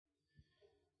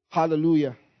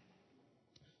Hallelujah.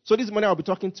 So this morning I'll be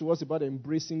talking to us about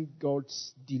embracing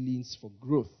God's dealings for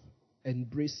growth.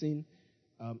 Embracing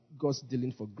God's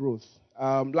dealing for growth.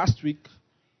 Last week,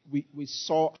 we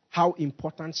saw how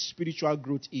important spiritual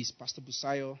growth is. Pastor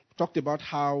Busayo talked about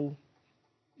how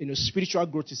spiritual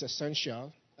growth is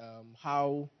essential.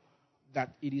 How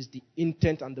that it is the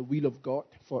intent and the will of God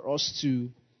for us to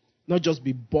not just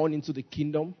be born into the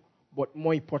kingdom, but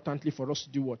more importantly for us to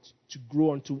do what? To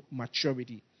grow unto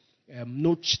maturity.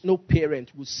 No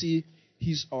parent will see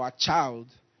his or her child,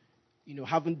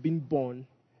 having been born,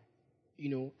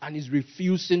 and is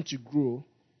refusing to grow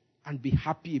and be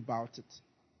happy about it.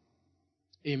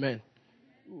 Amen.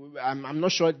 I'm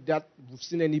not sure that we've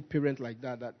seen any parent like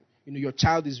that your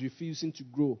child is refusing to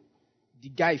grow. The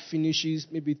guy finishes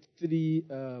maybe 3,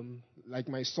 like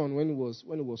my son when he was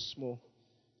small.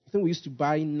 I think we used to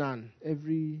buy naan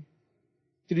every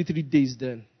 3 days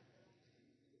then.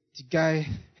 The guy,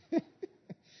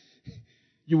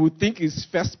 you would think his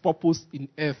first purpose in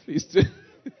earth is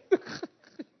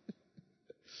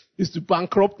to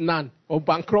bankrupt naan or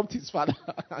bankrupt his father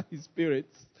and his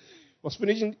parents. Was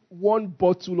finishing one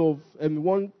tin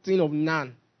of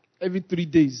naan every 3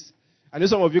 days. I know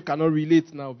some of you cannot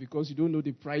relate now because you don't know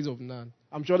the price of naan.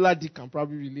 I'm sure Ladi can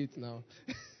probably relate now.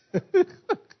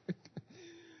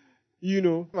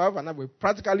 We're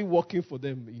practically working for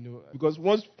them, because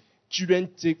once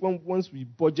we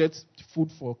budget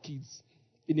food for kids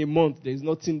in a month, there's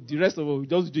nothing. The rest of it, we're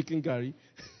just drinking Gary.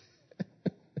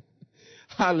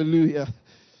 Hallelujah.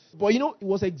 But it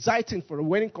was exciting for a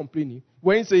wedding company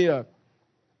when saying,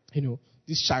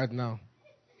 this child now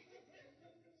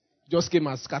just came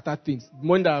and scattered things.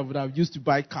 Money that I would have used to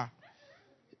buy a car.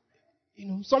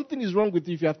 Something is wrong with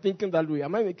you if you are thinking that way.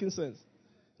 Am I making sense?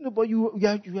 But you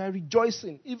are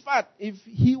rejoicing. In fact, if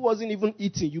he wasn't even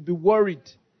eating, you'd be worried.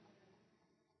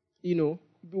 You'd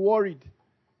be worried.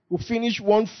 We'll finish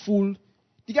one full.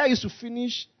 The guy used to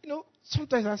finish,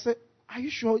 sometimes I said, are you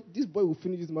sure this boy will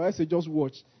finish this? My wife said, just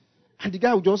watch. And the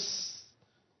guy will just,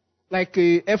 like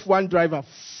a F1 driver,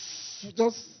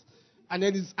 and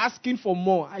then he's asking for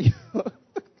more.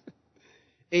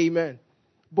 Amen.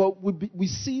 But we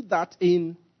see that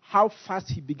in how fast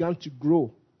he began to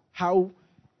grow, how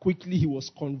quickly he was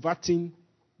converting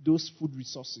those food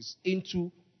resources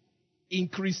into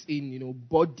increase in,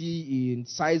 body, in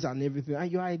size and everything.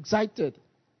 And you are excited.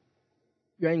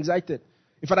 You are excited.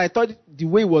 In fact, I thought the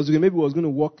way it was, maybe it was going to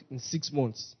work in 6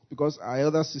 months because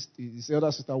his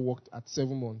elder sister worked at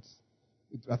 7 months.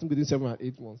 I think within 7 or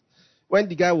 8 months. When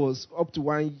the guy was up to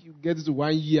 1, you get to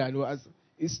 1 year,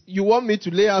 you want me to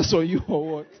lay hands on you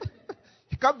or what?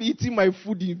 You can't be eating my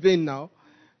food in vain now.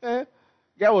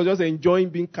 Guy was just enjoying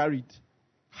being carried.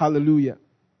 Hallelujah.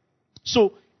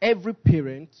 So every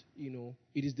parent,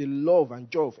 it is the love and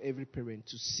joy of every parent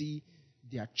to see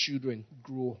their children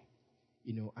grow.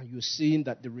 And you're seeing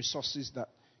that the resources that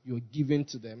you're giving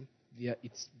to them,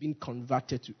 it's been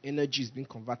converted to energy, it's been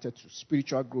converted to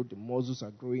spiritual growth. The muscles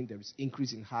are growing, there is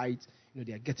increase in height.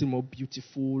 They are getting more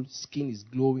beautiful, skin is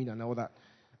glowing and all that.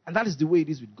 And that is the way it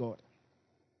is with God.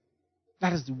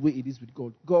 That is the way it is with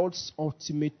God. God's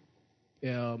ultimate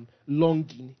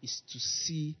longing is to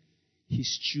see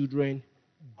his children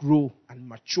grow and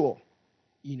mature.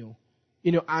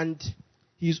 And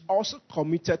he's also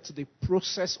committed to the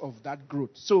process of that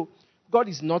growth. So God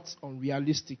is not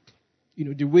unrealistic.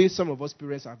 The way some of us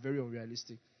parents are very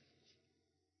unrealistic.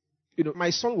 My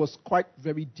son was quite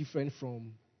very different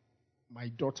from my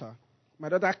daughter. My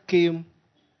daughter came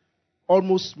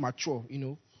almost mature,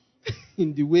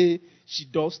 in the way she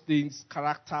does things,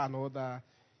 character and all that.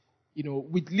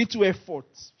 With little effort,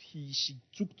 she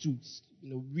took to,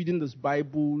 reading this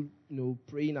Bible,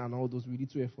 praying and all those with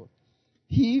little effort.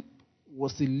 He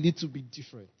was a little bit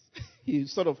different. He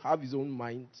sort of have his own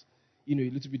mind, a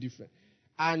little bit different.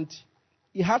 And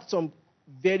he had some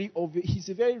very obvious, used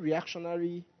to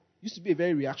be a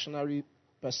very reactionary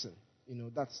person.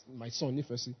 That's my son,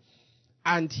 Nifesi.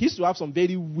 And he used to have some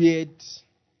very weird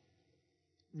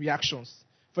reactions.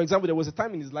 For example, there was a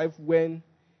time in his life when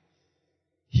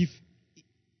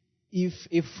if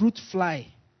a fruit fly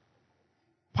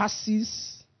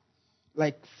passes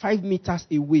like 5 meters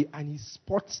away and he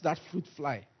spots that fruit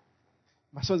fly,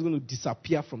 my son is going to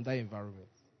disappear from that environment.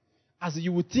 As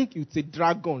you would think it's a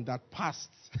dragon that passed.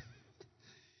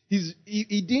 He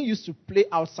didn't used to play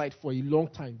outside for a long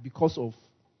time because of,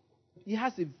 he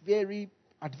has a very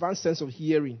advanced sense of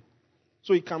hearing.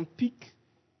 So he can pick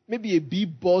maybe a bee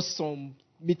buzz some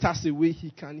meters away, he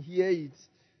can hear it.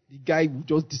 The guy will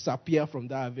just disappear from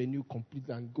that avenue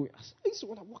completely and go. So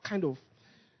what kind of...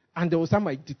 And there was time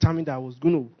I determined that I was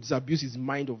going to disabuse his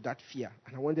mind of that fear.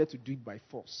 And I wanted to do it by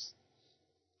force.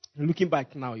 And looking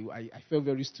back now, I felt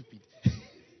very stupid.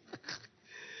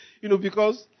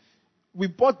 Because we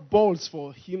bought balls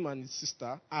for him and his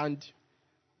sister. And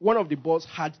one of the balls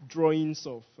had drawings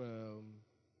of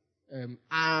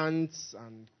ants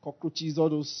and cockroaches, all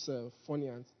those funny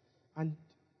ants. And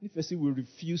Nifesi will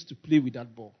refuse to play with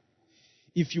that ball.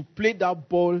 If you play that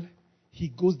ball, he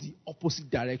goes the opposite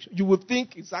direction. You would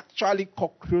think it's actually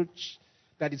cockroach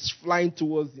that is flying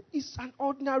towards him. It's an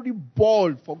ordinary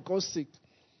ball, for God's sake.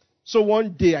 So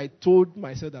one day I told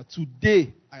myself that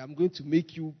today I am going to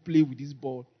make you play with this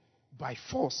ball by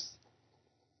force.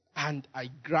 And I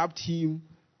grabbed him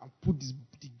and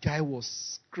the guy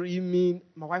was screaming.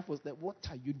 My wife was like, "What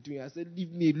are you doing?" I said,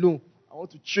 "Leave me alone. I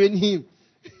want to train him."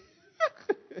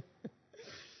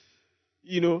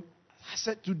 I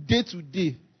said,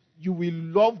 today, you will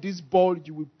love this ball.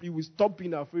 You will stop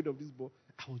being afraid of this ball.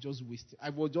 I was just wasting.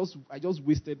 I just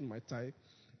wasted my time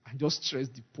and just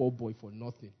stressed the poor boy for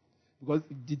nothing. Because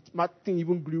my thing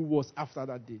even grew worse after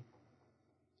that day.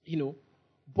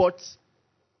 But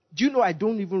do you know I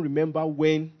don't even remember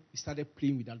when he started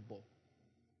playing with that ball.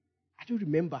 I don't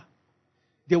remember.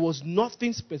 There was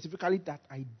nothing specifically that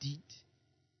I did.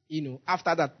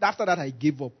 After that I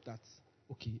gave up that.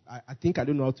 Okay, I think I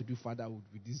don't know how to do fatherhood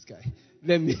with this guy.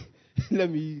 Let me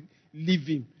leave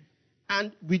him.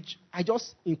 And which I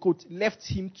just, in quote, left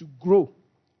him to grow.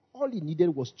 All he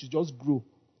needed was to just grow.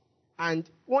 And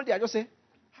one day I just said,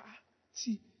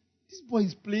 see, this boy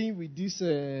is playing with this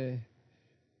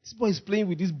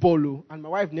ball. And my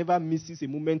wife never misses a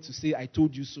moment to say, "I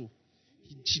told you so."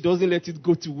 She doesn't let it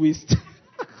go to waste.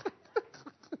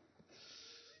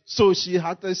 So she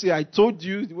had to say, "I told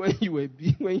you when you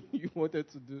wanted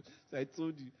to do." So I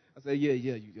told you. I said,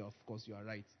 yeah, of course you are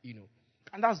right.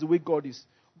 And that's the way God is.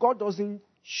 God doesn't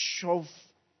shove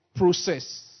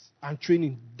process and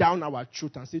training down our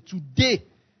throat and say, "Today,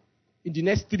 in the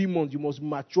next 3 months, you must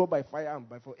mature by fire and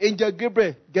by force. Angel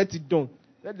Gabriel, get it done.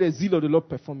 Let the zeal of the Lord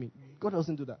perform it." God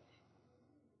doesn't do that.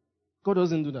 God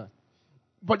doesn't do that.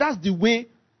 But that's the way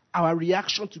our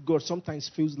reaction to God sometimes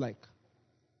feels like.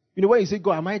 When you say,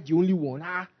 "God, am I the only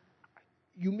one?"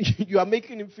 You are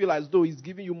making him feel as though he's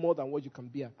giving you more than what you can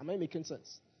bear. Am I making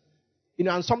sense?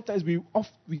 And sometimes we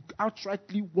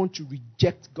outrightly want to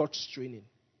reject God's training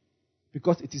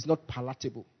because it is not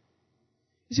palatable.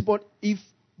 You see, but if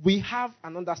we have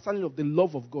an understanding of the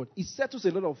love of God, it settles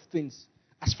a lot of things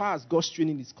as far as God's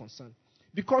training is concerned.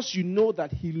 Because you know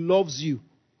that he loves you.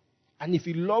 And if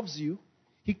he loves you,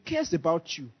 he cares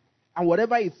about you. And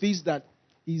whatever it is that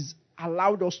he's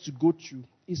allowed us to go through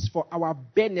is for our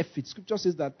benefit. Scripture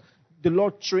says that the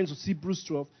Lord trains us, Hebrews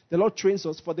 12, the Lord trains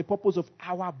us for the purpose of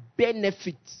our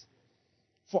benefit,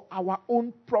 for our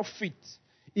own profit.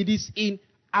 It is in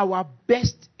our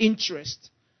best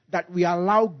interest that we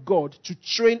allow God to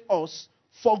train us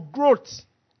for growth.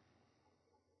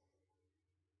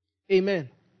 Amen.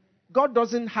 God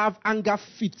doesn't have anger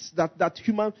fits that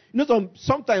human.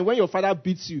 Sometimes when your father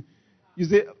beats you, you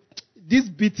say, "This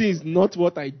beating is not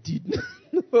what I did."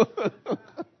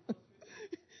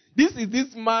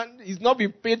 This man is not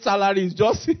being paid salary. He's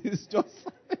just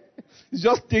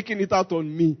taking it out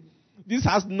on me. This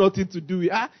has nothing to do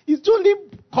with. It's only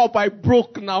cup I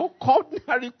broke now.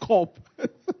 Ordinary cup.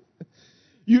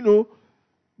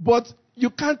 But you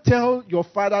can't tell your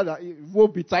father that he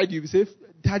won't be tied you. You say,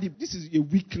 "Daddy, this is a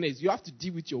weakness. You have to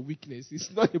deal with your weakness. It's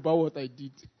not about what I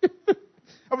did."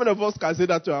 How many of us can say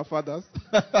that to our fathers?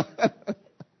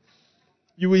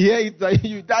 You will hear it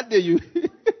that day.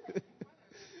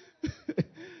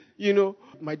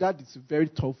 My dad was a very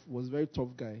tough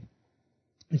guy.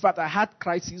 In fact, I had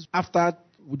crises after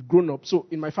we'd grown up. So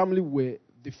in my family, we were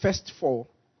the first 4.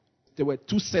 There were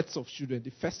 2 sets of children,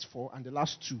 the first 4 and the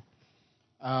last 2.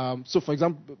 So for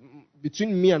example,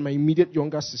 between me and my immediate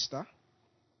younger sister,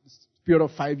 this period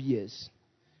of 5 years.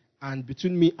 And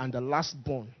between me and the last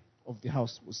born of the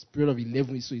house was a period of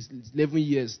 11 years. So it's 11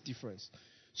 years difference.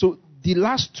 So the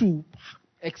last 2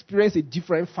 experienced a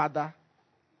different father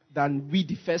than we,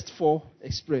 the first 4,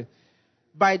 experienced.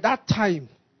 By that time,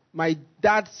 my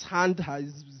dad's hand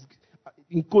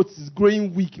in quotes, is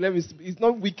growing weak. It's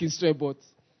not weak in strength, but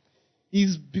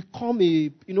he's become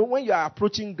when you are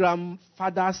approaching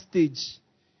grandfather stage,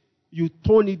 you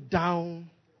tone it down.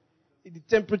 The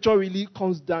temperature really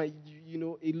comes down,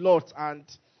 a lot. And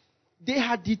they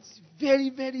had it very,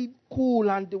 very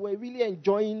cool, and they were really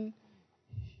enjoying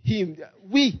him.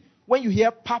 When you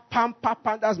hear papam,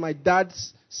 papam, that's my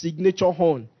dad's signature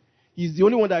horn. He's the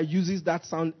only one that uses that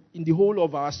sound in the whole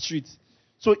of our street.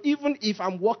 So even if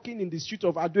I'm walking in the street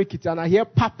of Ado Ekiti and I hear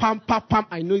papam, papam,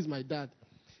 I know it's my dad.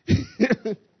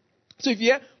 So if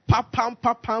you hear papam,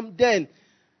 papam, then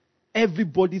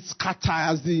everybody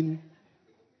scatters in.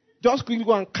 Just quickly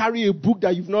go and carry a book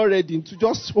that you've not read into.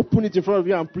 Just open it in front of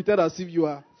you and pretend as if you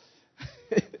are.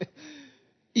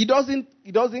 He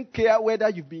doesn't care whether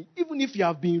you've been, even if you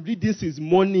have been reading since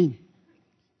morning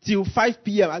till 5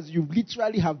 p.m. as you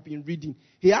literally have been reading,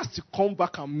 he has to come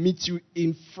back and meet you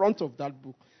in front of that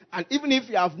book. And even if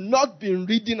you have not been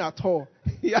reading at all,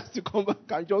 he has to come back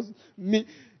and just meet.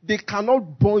 They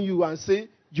cannot burn you and say,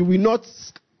 you will not,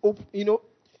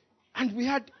 And we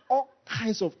had all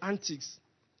kinds of antics.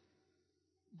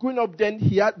 Growing up then,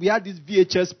 we had this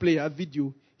VHS player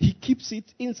video. He keeps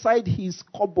it inside his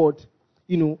cupboard,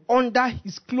 under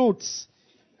his clothes.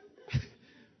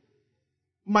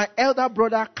 My elder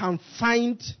brother can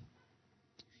find,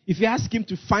 if you ask him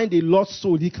to find a lost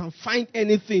soul, he can find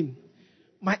anything.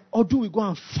 My Odu will go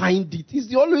and find it. He's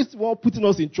the always one putting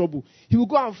us in trouble. He will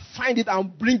go and find it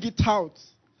and bring it out.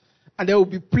 And they will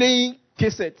be playing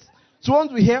cassettes. So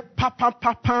once we hear papam,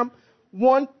 papam,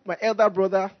 my elder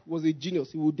brother was a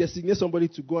genius. He would designate somebody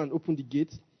to go and open the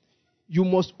gate. You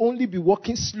must only be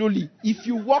walking slowly. If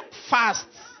you walk fast,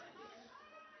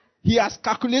 he has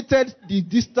calculated the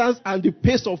distance and the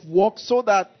pace of walk so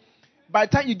that by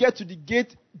the time you get to the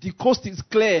gate, the coast is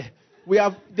clear.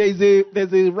 There's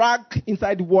a rag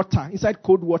inside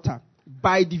cold water,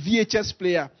 by the VHS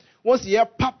player. Once you hear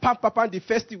pap, pap, pap, and the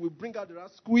first thing we bring out the rag,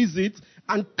 squeeze it,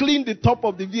 and clean the top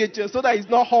of the VHS so that it's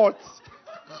not hot.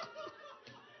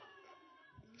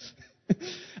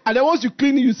 And then once you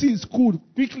clean it, you see it's cool.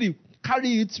 Quickly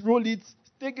carry it, roll it,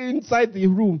 take it inside the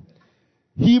room.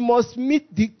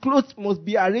 The clothes must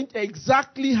be arranged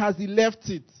exactly as he left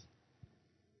it.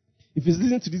 If he's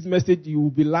listening to this message, you will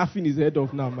be laughing his head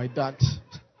off now, my dad.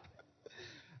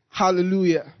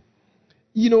 Hallelujah.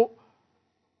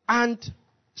 And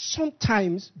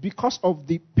sometimes, because of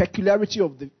the peculiarity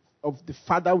of the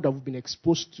fatherhood that we've been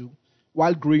exposed to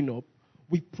while growing up,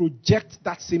 we project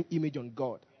that same image on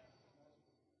God.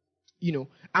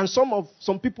 And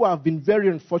some people have been very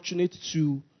unfortunate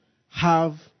to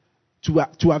have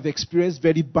experienced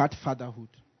very bad fatherhood.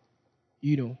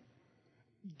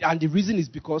 And the reason is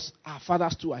because our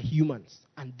fathers too are humans,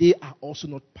 and they are also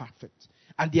not perfect.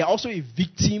 And they are also a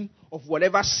victim of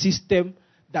whatever system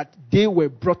that they were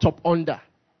brought up under.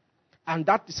 And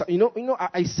that is,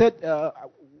 I said,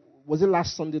 was it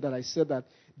last Sunday that I said that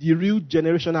the real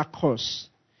generational curse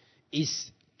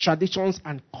is traditions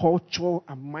and culture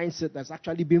and mindset that's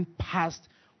actually being passed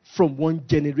from one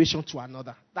generation to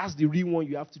another. That's the real one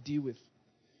you have to deal with.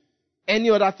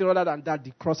 Any other thing other than that, the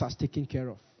cross has taken care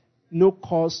of. No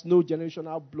curse, no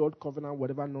generational blood covenant,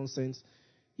 whatever nonsense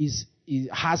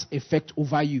has effect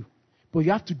over you. But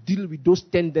you have to deal with those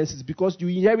tendencies because you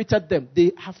inherited them.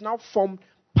 They have now formed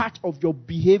part of your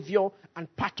behavior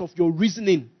and part of your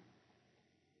reasoning.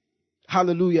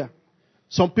 Hallelujah.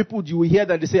 Some people, you will hear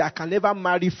that they say, I can never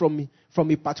marry from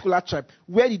a particular tribe.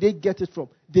 Where did they get it from?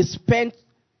 They spent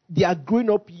their growing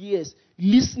up years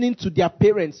listening to their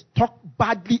parents talk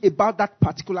badly about that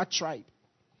particular tribe.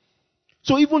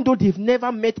 So even though they've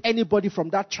never met anybody from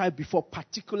that tribe before,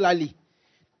 particularly,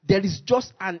 there is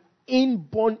just an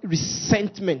inborn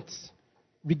resentment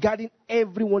regarding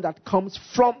everyone that comes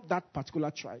from that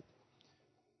particular tribe.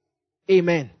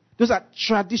 Amen. Those are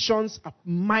traditions,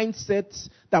 mindsets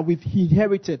that we've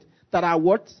inherited that are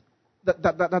what?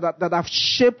 That have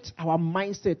shaped our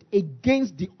mindset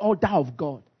against the order of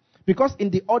God. Because in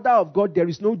the order of God, there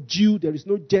is no Jew, there is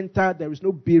no Gentile, there is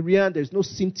no Berean, there is no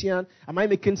Scythian. Am I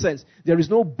making sense? There is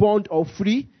no bond or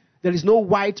free. There is no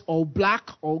white or black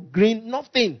or green.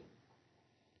 Nothing.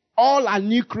 All are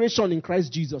new creation in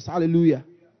Christ Jesus. Hallelujah.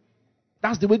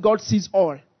 That's the way God sees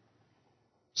all.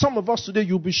 Some of us today,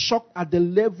 you'll be shocked at the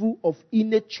level of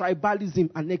innate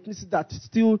tribalism and ethnicity that is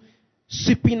still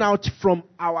seeping out from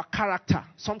our character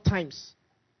sometimes.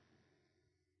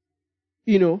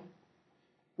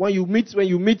 When you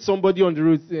meet somebody on the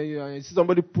road, you see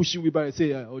somebody pushing you by and say,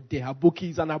 they are Aboki,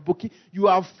 is an Aboki. You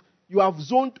have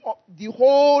zoned up the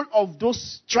whole of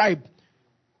those tribes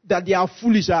that they are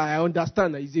foolish. I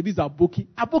understand. It's Aboki.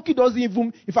 Aboki doesn't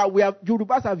even, in fact,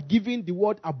 Yorubas have given the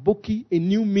word Aboki a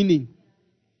new meaning.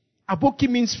 Aboki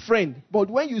means friend. But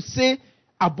when you say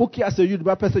Aboki as a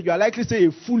Yoruba person, you are likely to say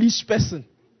a foolish person.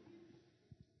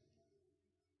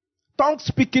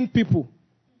 Tongue-speaking people.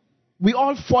 We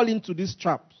all fall into these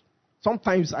traps.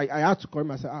 Sometimes I have to call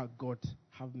him and say, God,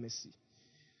 have mercy.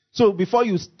 So before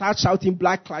you start shouting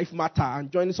Black Lives Matter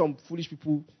and joining some foolish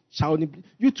people shouting,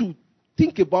 you too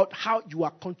think about how you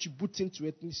are contributing to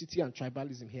ethnicity and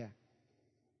tribalism here.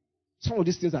 Some of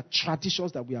these things are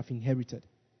traditions that we have inherited.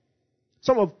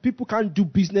 Some of people can't do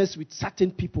business with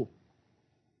certain people.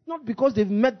 Not because they've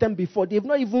met them before. They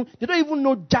don't even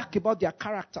know jack about their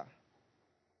character.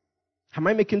 Am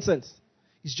I making sense?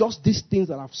 It's just these things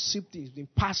that have seeped in, it's been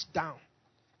passed down.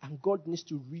 And God needs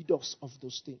to rid us of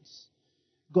those things.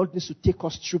 God needs to take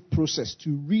us through process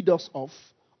to rid us of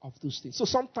those things. So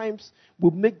sometimes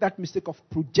we'll make that mistake of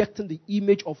projecting the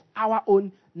image of our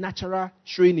own natural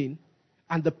training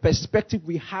and the perspective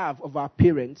we have of our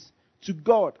parents to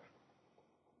God.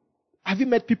 Have you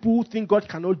met people who think God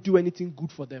cannot do anything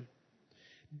good for them?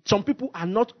 Some people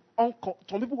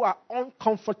are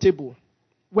uncomfortable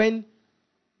when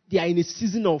they are in a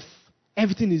season of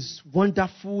everything is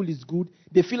wonderful, is good.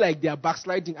 They feel like they are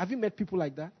backsliding. Have you met people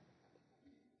like that?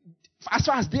 As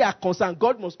far as they are concerned,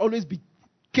 God must always be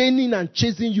caning and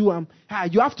chasing you.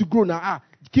 You have to grow now.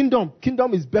 Kingdom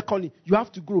is beckoning. You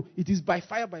have to grow. It is by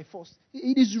fire, by force.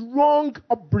 It is wrong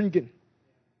upbringing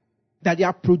that they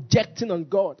are projecting on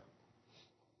God.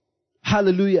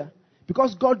 Hallelujah.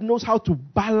 Because God knows how to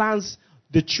balance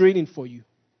the training for you.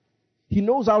 He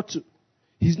knows how to.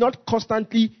 He's not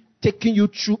constantly taking you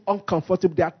through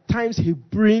uncomfortable. There are times He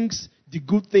brings the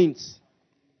good things.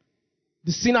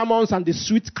 The cinnamons and the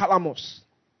sweet calamus.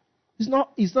 It's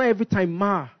not every time,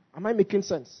 ma. Am I making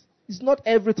sense? It's not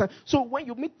every time. So when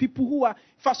you meet people who are,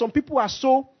 in fact, some people are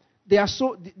so, their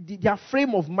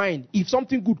frame of mind, if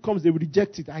something good comes, they will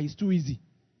reject it. It's too easy.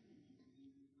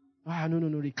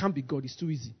 No, it can't be God. It's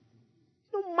too easy.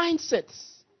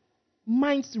 Mindsets.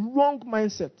 Wrong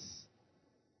mindsets.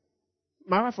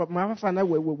 My wife and I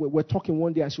were talking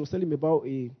one day, and she was telling me about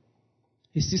a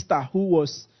sister who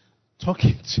was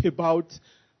talking about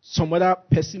some other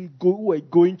person who were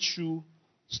going through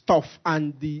stuff,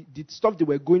 and the stuff they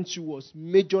were going through was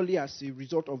majorly as a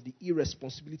result of the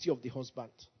irresponsibility of the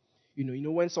husband. You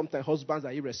know when sometimes husbands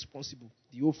are irresponsible,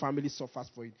 the whole family suffers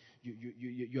for it.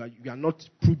 You are not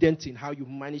prudent in how you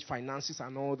manage finances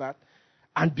and all that,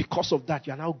 and because of that,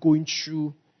 you are now going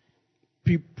through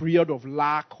period of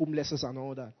lack, homelessness, and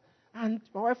all that. And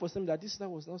my wife was saying that this sister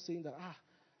was not saying that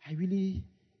I really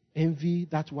envy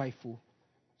that wife for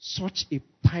such a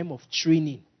time of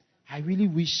training. I really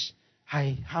wish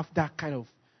I have that kind of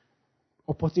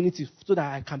opportunity so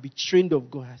that I can be trained of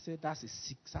God. I said, that's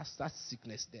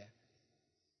sickness there.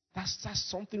 That's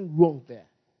something wrong there.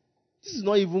 This is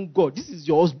not even God. This is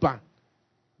your husband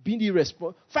being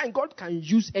irresponsible. Fine, God can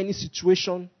use any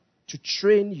situation to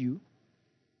train you.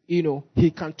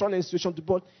 He can turn any situation to,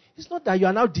 but it's not that you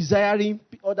are now desiring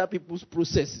other people's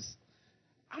processes.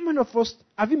 How many of us,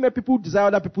 have you met people who desire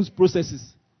other people's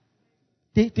processes?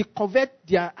 They covet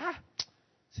their,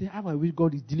 say, how I wish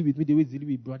God is dealing with me the way He's dealing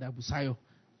with Brother Busayo.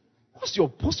 What's your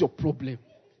problem?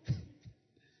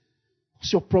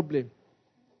 What's your problem?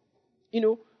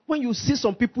 When you see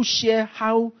some people share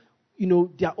how,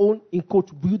 their own, in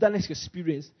quote, wilderness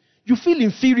experience, you feel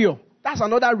inferior. That's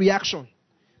another reaction.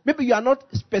 Maybe you are not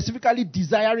specifically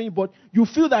desiring, but you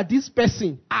feel that this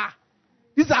person,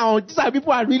 these are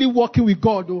people who are really working with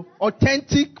God.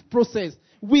 Authentic process.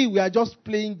 We are just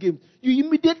playing games. You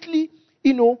immediately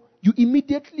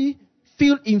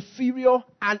feel inferior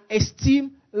and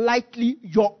esteem lightly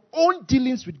your own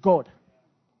dealings with God.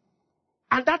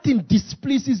 And that thing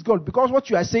displeases God, because what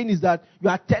you are saying is that you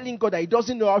are telling God that He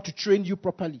doesn't know how to train you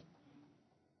properly.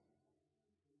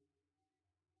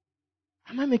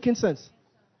 Am I making sense?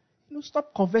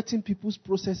 Stop coveting people's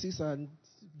processes and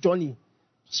journey.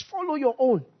 Just follow your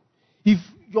own. If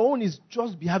your own is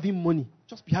just be having money,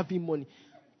 just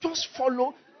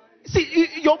follow. See,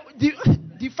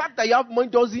 the fact that you have money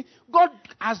doesn't. God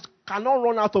cannot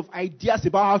run out of ideas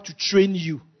about how to train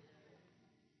you.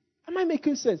 Am I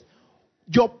making sense?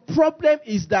 Your problem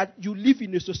is that you live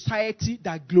in a society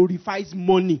that glorifies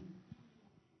money.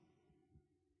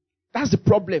 That's the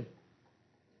problem.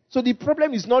 So the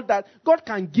problem is not that God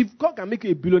can make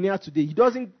you a billionaire today. He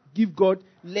doesn't give God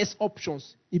less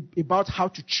options about how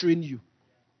to train you.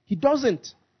 He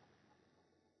doesn't.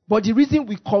 But the reason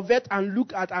we covet and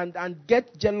look at and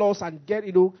get jealous and get,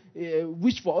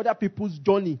 wish for other people's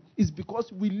journey is because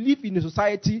we live in a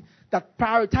society that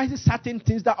prioritizes certain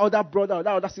things that other brother or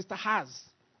that other sister has.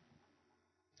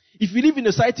 If you live in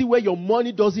a society where your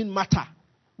money doesn't matter,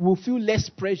 we'll feel less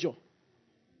pressure.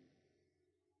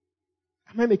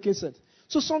 Am I making sense?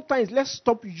 So sometimes let's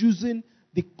stop using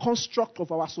the construct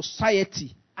of our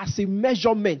society as a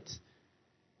measurement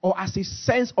or as a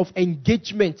sense of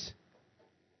engagement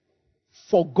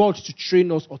for God to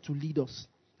train us or to lead us.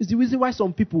 It's the reason why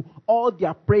some people, all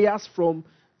their prayers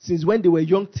since when they were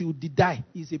young till they die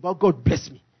is about God bless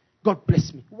me. God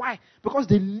bless me. Why? Because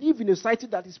they live in a society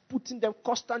that is putting them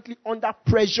constantly under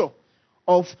pressure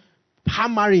of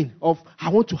hammering, of I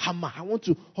want to hammer, I want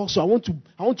to hustle, I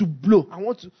want to blow,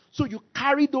 So you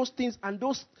carry those things, and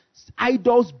those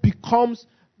idols becomes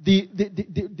the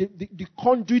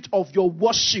conduit of your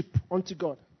worship unto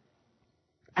God.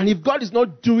 And if God is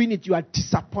not doing it, you are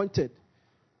disappointed.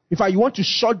 In fact, you want to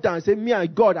shut down and say, me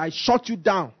and God, I shut you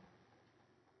down.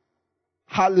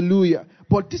 Hallelujah.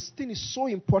 But this thing is so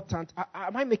important.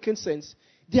 Am I making sense?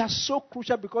 They are so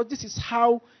crucial, because this is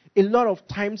how a lot of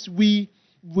times we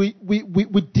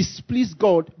displease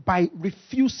God, by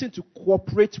refusing to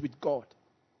cooperate with God.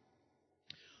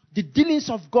 The dealings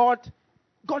of God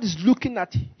is looking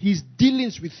at his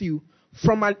dealings with you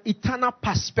from an eternal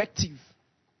perspective.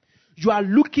 You are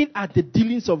looking at the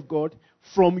dealings of God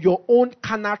from your own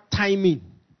carnal timing.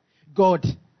 God,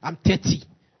 I'm 30.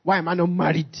 Why am I not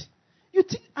married?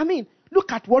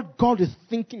 Look at what God is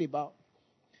thinking about.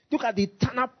 Look at the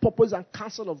eternal purpose and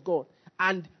counsel of God,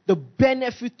 and the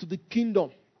benefit to the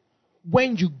kingdom.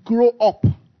 When you grow up,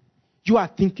 you are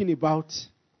thinking about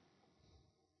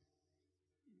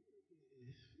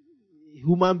a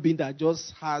human being that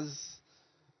just has,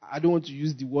 I don't want to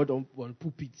use the word on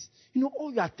pulpits.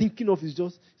 All you are thinking of is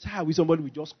just, how will somebody will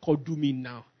just cuddle me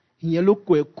now? In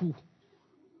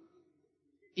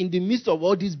the midst of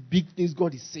all these big things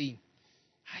God is saying,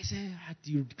 I said,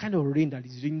 the kind of rain that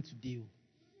is raining today,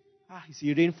 it's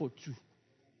a rain for two.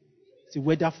 It's a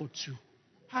weather for two.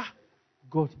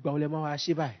 God, when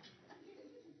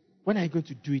are you going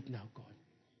to do it now, God?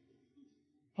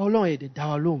 How long are the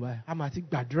down? I'm at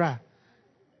Badra.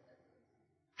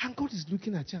 And God is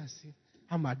looking at you and saying,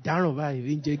 I'm a down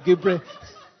in Gabriel.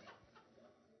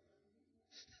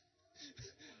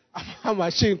 I'm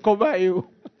ashamed cover you.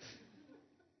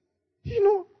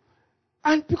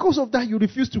 And because of that, you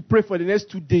refuse to pray for the next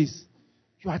 2 days.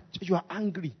 You are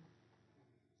angry.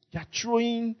 You are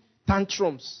throwing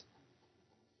tantrums.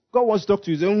 God wants to talk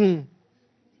to you.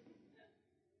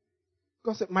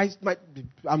 God said,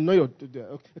 I'm not your,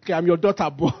 okay, I'm your daughter,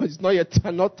 but it's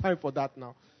not time for that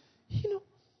now.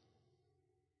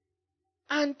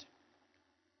 And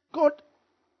God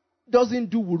doesn't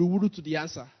do wuru-wuru to the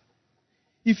answer.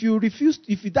 If you refuse,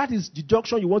 if that is the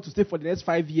doctrine you want to stay for the next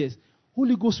 5 years,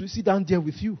 Holy Ghost will sit down there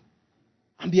with you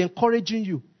and be encouraging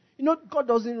you. God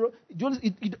doesn't,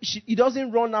 he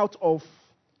doesn't run out of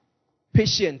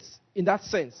patience in that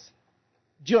sense.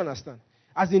 Do you understand?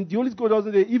 As in, the Holy Ghost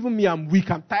doesn't say, even me, I'm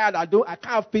weak, I'm tired, I can't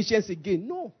have patience again.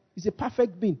 No, he's a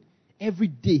perfect being. Every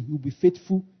day he will be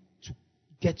faithful to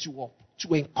get you up,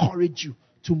 to encourage you,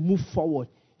 to move forward.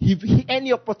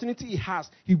 Any opportunity he has,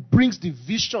 he brings the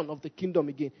vision of the kingdom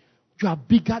again. You are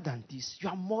bigger than this. You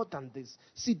are more than this.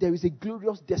 See, there is a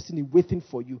glorious destiny waiting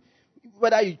for you.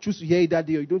 Whether you choose to hear it that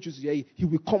day or you don't choose to hear it, he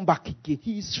will come back again.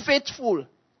 He is faithful.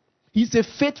 He's a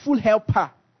faithful helper.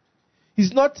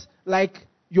 He's not like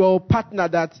your partner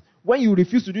that when you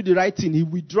refuse to do the right thing, he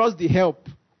withdraws the help.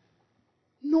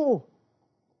 No.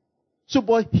 So,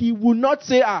 but he will not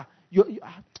say, you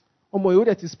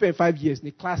have to spend 5 years in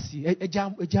a class here.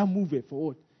 Move it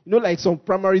forward. Like some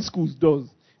primary schools does.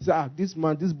 Say, this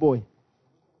boy,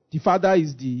 the father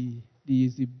is the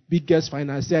biggest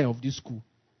financier of this school.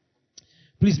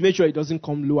 Please make sure it doesn't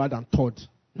come lower than third,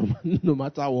 no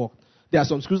matter what. There are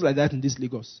some schools like that in this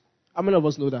Lagos. How many of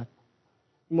us know that?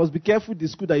 You must be careful the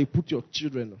school that you put your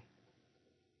children on.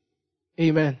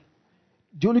 Amen.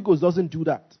 The Holy Ghost doesn't do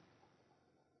that.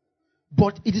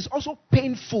 But it is also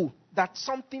painful that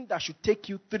something that should take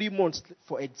you 3 months,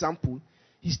 for example,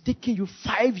 is taking you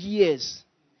 5 years.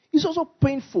 It's also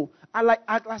painful. And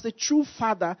as a true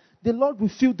father, the Lord will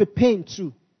feel the pain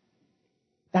too.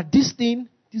 That this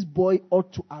boy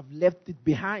ought to have left it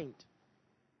behind.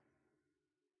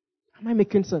 Am I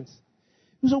making sense?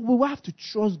 So we will have to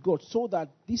trust God so that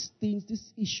these things,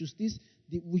 these issues,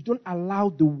 we don't allow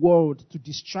the world to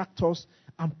distract us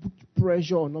and put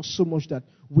pressure on us so much that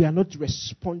we are not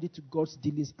responding to God's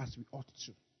dealings as we ought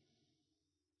to.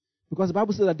 Because the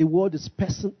Bible says that the world is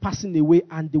passing away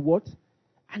and the what?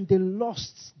 And the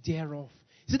lusts thereof.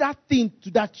 See that thing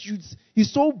that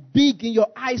is so big in your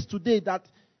eyes today that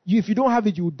if you don't have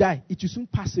it, you will die. It will soon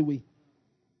pass away.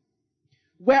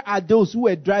 Where are those who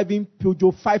were driving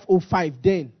Peugeot 505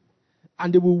 then?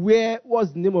 And they will wear,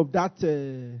 what's the name of that?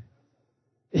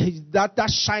 That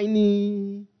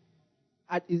shiny.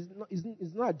 It's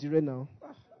not Adire now.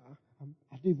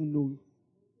 I don't even know.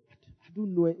 I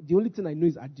don't know. The only thing I know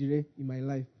is Adire in my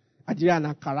life. Adire and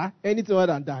Ankara. Anything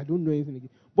other than that, I don't know anything again.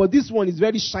 But this one is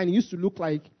very shiny. It used to look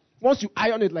like, once you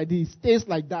iron it like this, it stays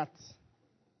like that.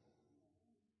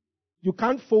 You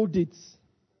can't fold it.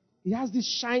 It has this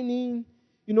shining,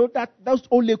 those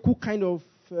Oleku kind of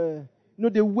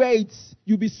they wear it.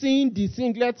 You'll be seeing the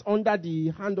singlet under the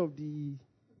hand of the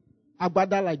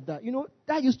agbada like that.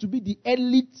 That used to be the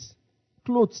elite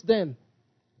clothes then.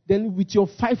 Then with your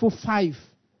 505,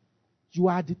 you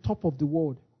are at the top of the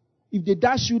world. If they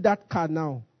dash you that car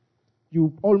now,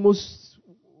 you almost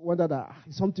wonder that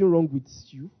is something wrong with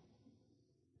you.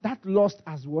 That lust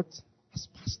has what? Has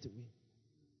passed away.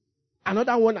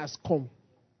 Another one has come.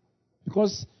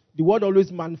 Because the world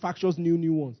always manufactures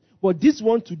new ones. But this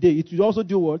one today, it will also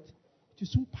do what? It will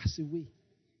soon pass away.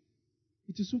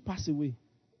 It will soon pass away.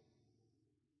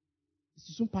 It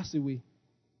will soon pass away.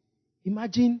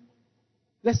 Imagine,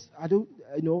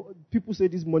 people say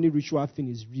this money ritual thing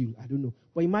is real. I don't know.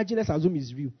 But imagine, let's assume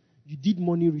it's real. You did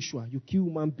money ritual. You kill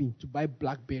human being to buy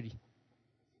BlackBerry.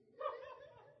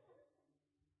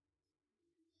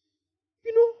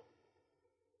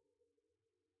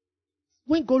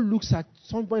 When God looks at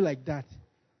somebody like that,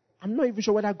 I'm not even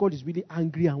sure whether God is really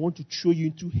angry and want to throw you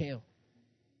into hell.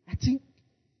 I think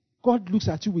God looks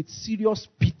at you with serious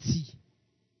pity.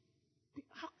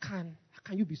 How can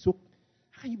you be so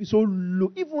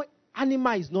low? Even when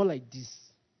animal is not like this.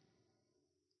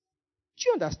 Do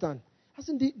you understand? I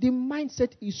think the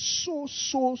mindset is so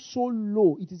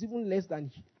low. It is even less than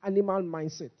animal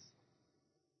mindset.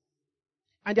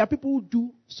 And there are people who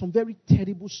do some very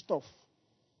terrible stuff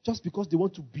just because they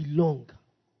want to belong.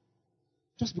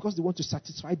 Just because they want to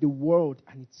satisfy the world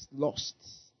and it's lost.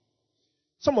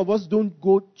 Some of us don't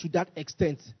go to that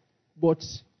extent. But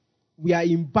we are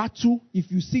in battle. If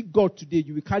you see God today,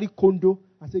 you will carry kondo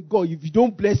and say, God, if you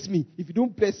don't bless me,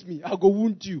 I'll go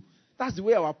wound you. That's the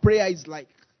way our prayer is like.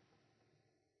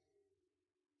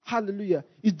 Hallelujah.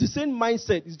 It's the same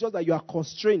mindset. It's just that you are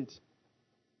constrained.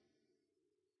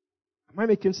 Am I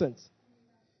making sense?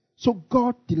 So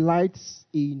God delights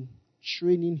in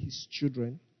training his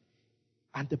children.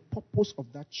 And the purpose of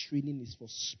that training is for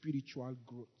spiritual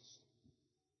growth.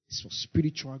 It's for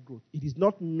spiritual growth. It is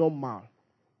not normal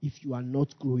if you are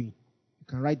not growing. You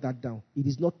can write that down. It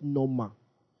is not normal.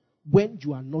 When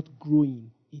you are not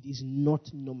growing, it is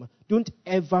not normal. Don't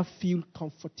ever feel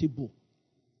comfortable.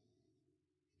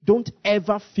 Don't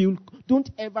ever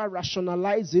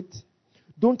rationalize it.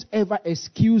 Don't ever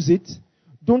excuse it.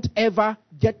 Don't ever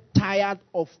get tired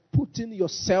of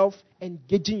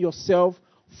engaging yourself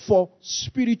for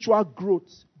spiritual growth.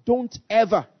 Don't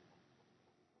ever.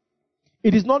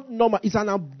 It is not normal. It's an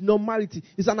abnormality.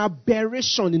 It's an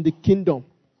aberration in the kingdom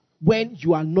when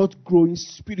you are not growing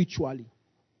spiritually.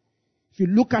 If you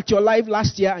look at your life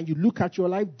last year and you look at your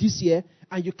life this year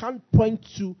and you can't point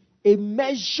to a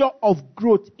measure of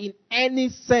growth in any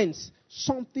sense,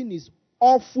 something is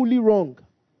awfully wrong.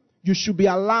 You should be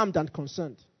alarmed and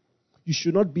concerned. You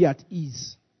should not be at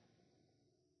ease.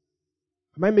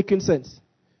 Am I making sense?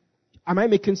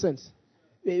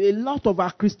 A lot of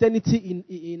our Christianity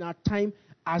in our time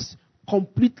has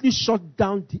completely shut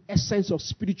down the essence of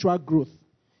spiritual growth.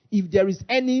 If there is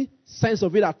any sense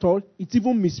of it at all, it's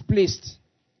even misplaced.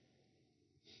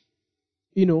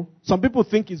 Some people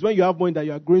think it's when you have money that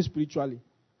you are growing spiritually.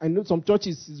 I know some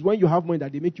churches, it's when you have money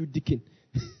that they make you deacon.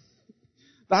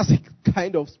 That's a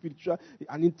kind of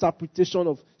an interpretation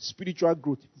of spiritual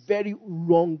growth. Very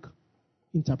wrong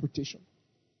interpretation.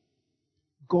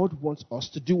 God wants us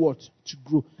to do what? To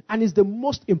grow. And it's the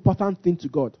most important thing to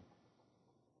God.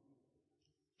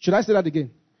 Should I say that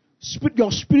again?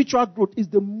 Your spiritual growth is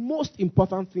the most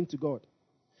important thing to God.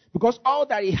 Because all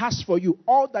that he has for you,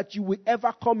 all that you will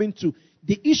ever come into,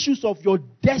 the issues of your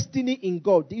destiny in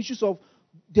God, the issues of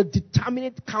the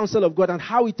determinate counsel of God and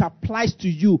how it applies to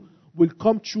you will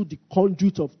come through the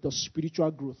conduit of the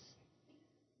spiritual growth.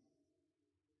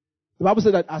 The Bible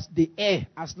says that as the heir,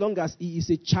 as long as he is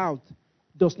a child,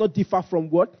 does not differ from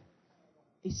what?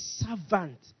 A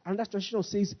servant. And that translation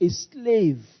says a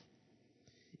slave.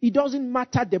 It doesn't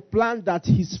matter the plan that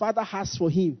his father has for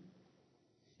him.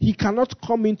 He cannot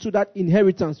come into that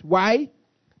inheritance. Why?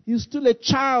 He's still a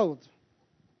child.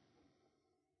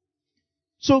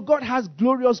 So God has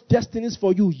glorious destinies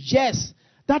for you. Yes,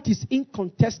 that is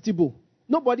incontestable.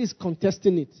 Nobody is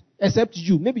contesting it except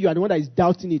you. Maybe you are the one that is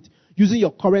doubting it, using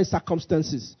your current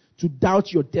circumstances to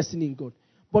doubt your destiny in God.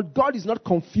 But God is not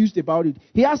confused about it.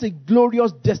 He has a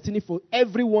glorious destiny for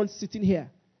everyone sitting here.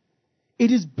 It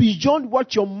is beyond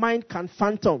what your mind can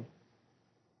fathom.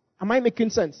 Am I making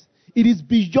sense? It is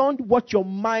beyond what your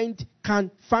mind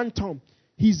can fathom.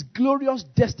 His glorious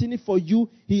destiny for you,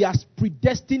 he has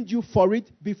predestined you for it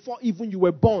before even you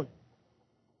were born.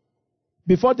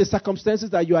 Before the circumstances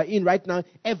that you are in right now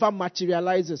ever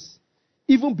materializes.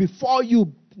 Even before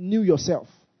you knew yourself.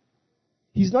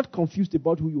 He's not confused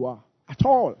about who you are at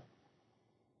all.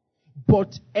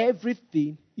 But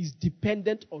everything is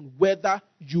dependent on whether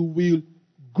you will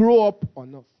grow up or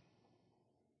not.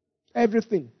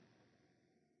 Everything.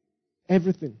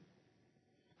 Everything.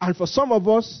 And for some of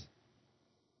us,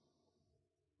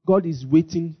 God is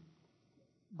waiting.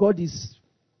 God is,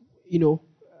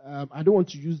 I don't want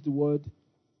to use the word,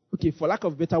 for lack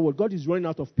of a better word, God is running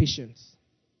out of patience.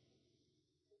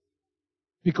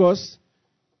 Because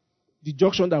the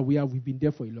junction that we have, we've been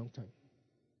there for a long time.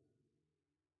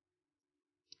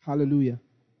 Hallelujah.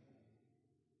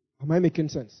 Am I making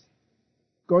sense?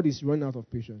 God is running out of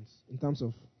patience in terms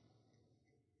of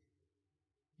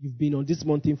you've been on this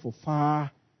mountain for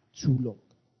far too long.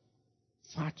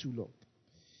 Far too long.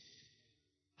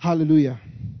 Hallelujah.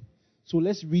 So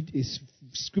let's read a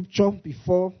scripture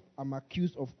before I'm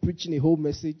accused of preaching a whole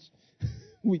message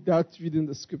without reading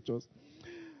the scriptures.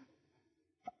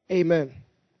 Amen.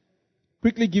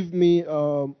 Quickly give me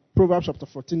Proverbs chapter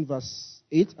 14 verse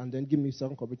 8 and then give me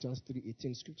 2 Corinthians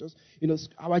 3:18 scriptures.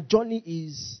 Our journey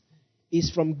is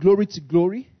from glory to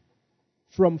glory,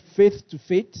 from faith to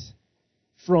faith,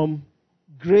 from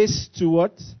grace to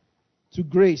what? To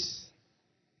grace.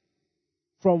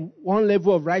 From one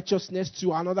level of righteousness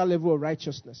to another level of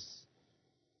righteousness.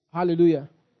 Hallelujah.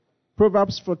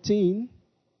 Proverbs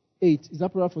 14:8. Is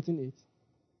that Proverbs 14:8?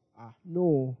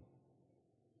 No.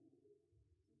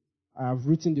 I have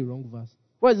written the wrong verse.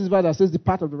 What is this verse that says the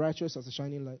path of the righteous as a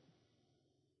shining light?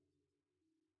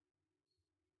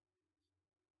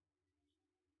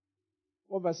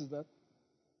 What verse is that?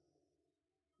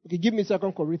 Okay, give me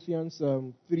 2 Corinthians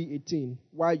 3:18.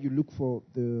 While you look for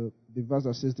the verse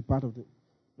that says the path of the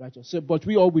righteous. So, but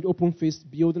we all with open face,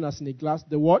 beholding as in a glass,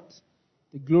 the what?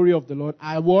 The glory of the Lord.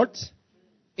 Are what?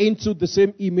 Into the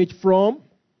same image from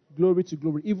glory to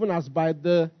glory, even as by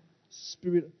the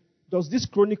Spirit. Does this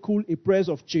chronicle a process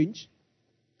of change?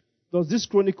 Does this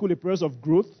chronicle a process of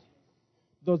growth?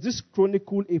 Does this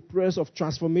chronicle a process of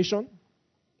transformation?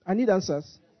 I need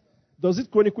answers. Does it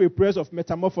chronicle a process of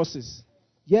metamorphosis?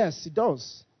 Yes, it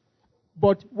does.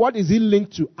 But what is it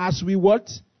linked to? As we what?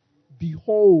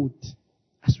 Behold.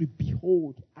 As we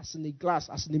behold, as in a glass,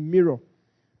 as in a mirror,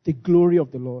 the glory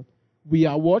of the Lord. We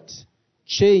are what?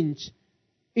 Changed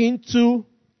into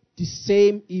the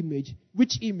same image.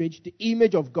 Which image? The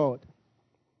image of God.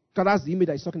 Because that's the image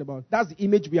that he's talking about. That's the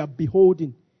image we are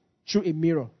beholding through a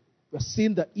mirror. We're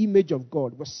seeing the image of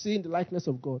God. We're seeing the likeness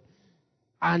of God.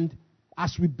 And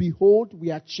as we behold,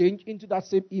 we are changed into that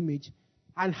same image.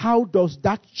 And how does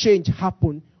that change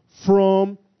happen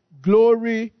from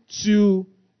glory to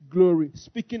glory?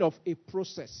 Speaking of a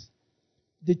process,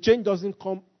 the change doesn't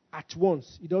come at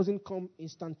once. It doesn't come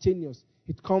instantaneous.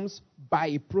 It comes by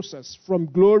a process from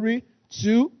glory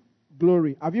to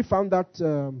glory. Have you found that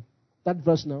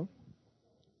verse now?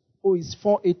 Oh, it's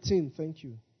 4:18. Thank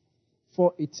you.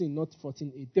 4:18, not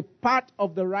 14:8. The path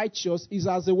of the righteous is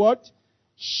as a what?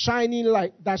 Shining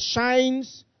light that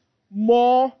shines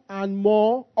more and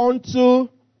more unto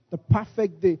the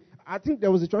perfect day. I think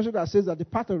there was a translation that says that the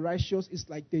path of righteous is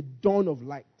like the dawn of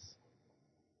light.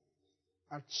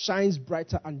 And shines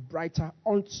brighter and brighter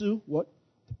unto what?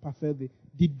 The perfect day.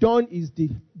 The dawn is the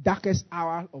darkest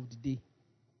hour of the day.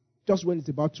 Just when it's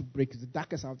about to break, it's the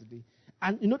darkest hour of the day.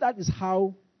 And that is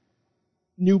how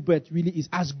new birth really is.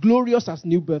 As glorious as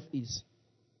new birth is.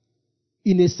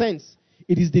 In a sense,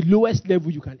 it is the lowest level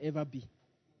you can ever be.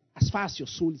 As far as your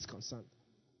soul is concerned.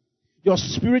 Your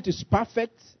spirit is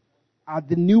perfect at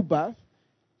the new birth.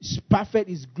 It's perfect,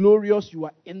 it's glorious. You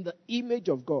are in the image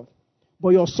of God. But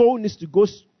your soul needs to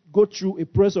go through a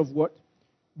process of what?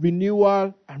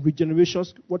 Renewal and regeneration.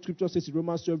 What scripture says in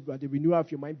Romans 12, by the renewal of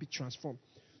your mind be transformed.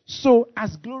 So,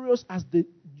 as glorious as the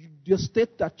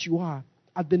state that you are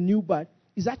at the new birth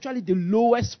is actually the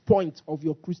lowest point of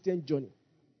your Christian journey.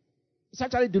 It's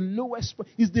actually the lowest point.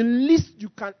 It's the least you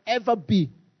can ever be.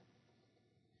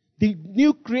 The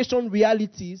new creation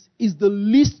realities is the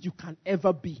least you can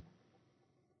ever be.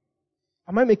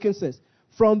 Am I making sense?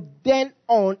 From then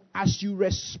on, as you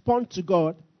respond to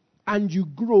God and you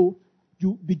grow,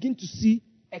 you begin to see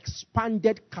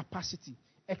expanded capacity,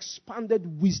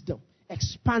 expanded wisdom,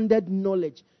 expanded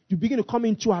knowledge. You begin to come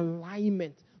into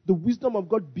alignment. The wisdom of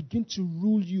God begins to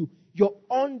rule you. Your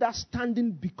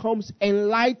understanding becomes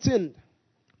enlightened.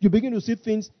 You begin to see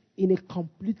things in a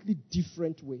completely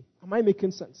different way. Am I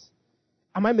making sense?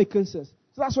 Am I making sense?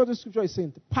 So that's what the scripture is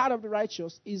saying. The path of the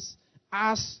righteous is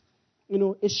as,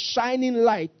 a shining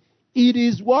light. It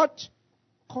is what?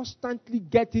 Constantly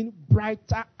getting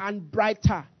brighter and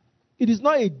brighter. It is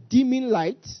not a dimming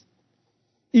light.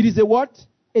 It is a what?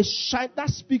 A shine. That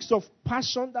speaks of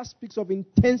passion. That speaks of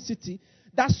intensity.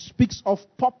 That speaks of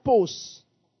purpose.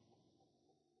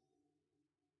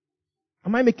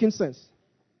 Am I making sense?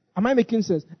 Am I making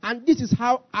sense? And this is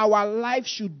how our life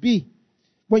should be.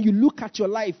 When you look at your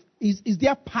life, is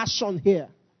there passion here?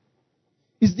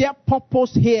 Is there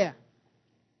purpose here?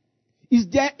 Is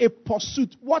there a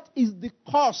pursuit? What is the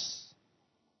cause?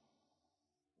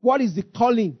 What is the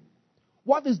calling?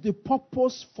 What is the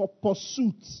purpose for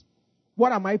pursuit?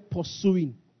 What am I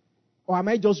pursuing? Or am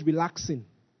I just relaxing?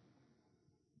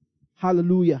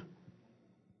 Hallelujah.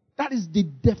 That is the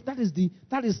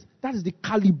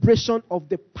calibration of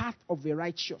the path of the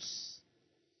righteous.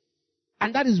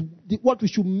 And that is what we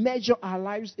should measure our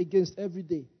lives against every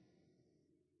day.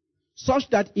 Such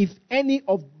that if any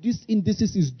of these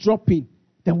indices is dropping,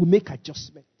 then we make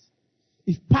adjustment.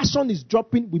 If passion is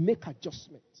dropping, we make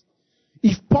adjustment.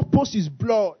 If purpose is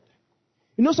blurred.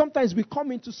 Sometimes we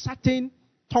come into certain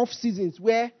tough seasons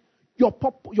where your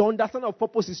understanding of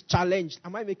purpose is challenged.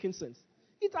 Am I making sense?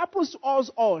 It happens to us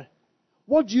all.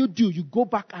 What do? You go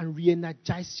back and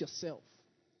re-energize yourself.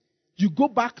 You go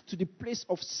back to the place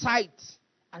of sight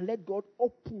and let God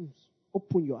open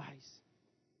your eyes.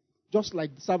 Just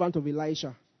like the servant of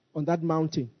Elisha on that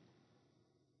mountain.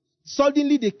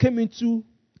 Suddenly they came into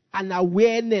an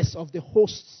awareness of the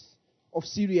hosts of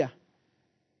Syria.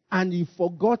 And he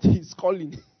forgot his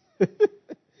calling.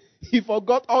 He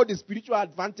forgot all the spiritual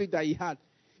advantage that he had.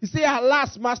 He said,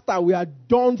 alas, master, we are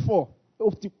done for.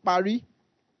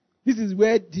 This is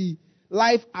where the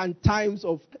life and times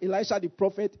of Elisha the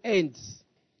prophet ends.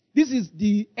 This is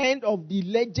the end of the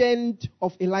legend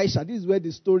of Elisha. This is where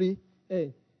the story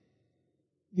ends.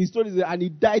 The story is, and he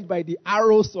died by the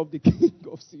arrows of the king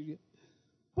of Syria.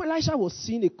 But Elisha was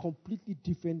seeing a completely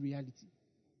different reality.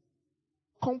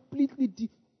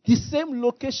 The same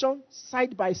location,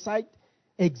 side by side,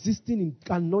 existing in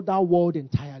another world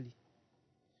entirely.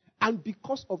 And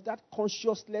because of that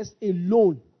consciousness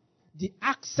alone, the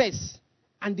access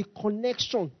and the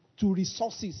connection to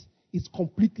resources is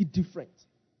completely different.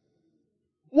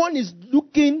 One is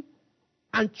looking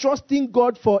and trusting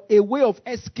God for a way of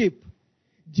escape.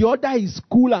 The other is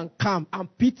cool and calm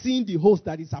and pitying the host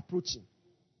that is approaching.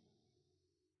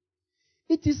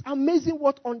 It is amazing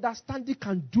what understanding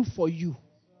can do for you.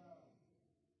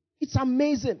 It's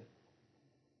amazing.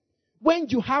 When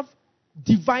you have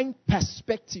divine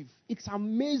perspective, it's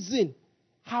amazing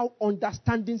how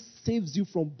understanding saves you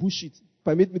from bullshit.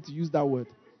 Permit me to use that word.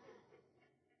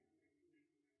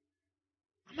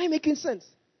 Am I making sense?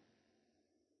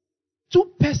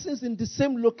 Two persons in the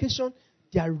same location,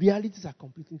 their realities are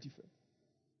completely different.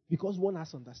 Because one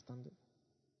has understanding.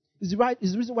 Is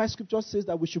the reason why Scripture says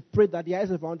that we should pray that the eyes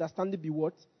of our understanding be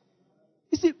what?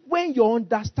 You see, when your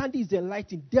understanding is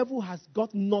enlightened, devil has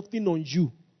got nothing on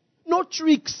you. No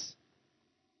tricks.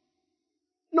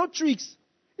 No tricks.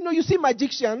 You see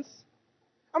magicians.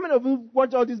 How many of you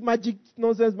watch all these magic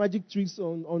tricks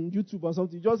on YouTube or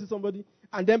something? You just see somebody,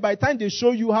 and then by the time they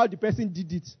show you how the person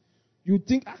did it, you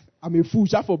think, I'm a fool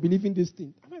just for believing this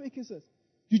thing. Am I making sense?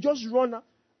 You just run out.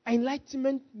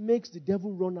 Enlightenment makes the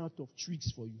devil run out of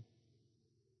tricks for you.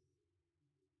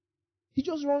 He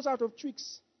just runs out of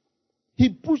tricks. He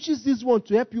pushes this one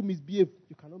to help you misbehave.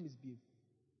 You cannot misbehave.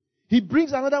 He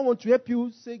brings another one to help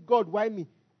you say, God, why me?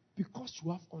 Because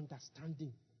you have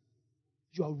understanding.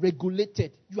 You are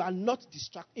regulated. You are not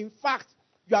distracted. In fact,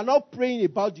 you are not praying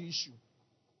about the issue.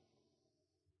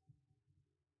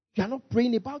 You are not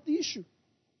praying about the issue.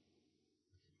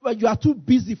 But you are too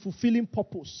busy fulfilling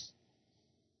purpose.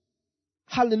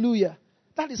 Hallelujah.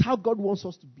 That is how God wants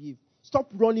us to behave. Stop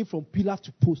running from pillar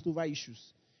to post over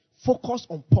issues. Focus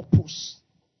on purpose.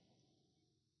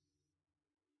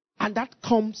 And that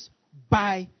comes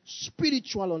by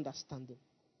spiritual understanding.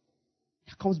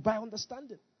 That comes by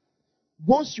understanding.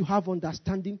 Once you have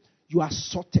understanding, you are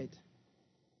sorted.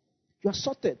 You are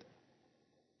sorted.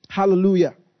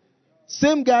 Hallelujah.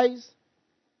 Same guys,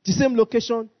 the same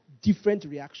location, different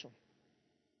reaction.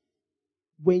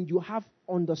 When you have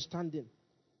understanding,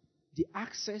 the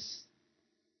access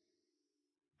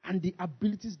and the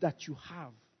abilities that you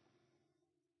have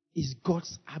is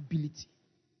God's ability.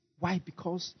 Why?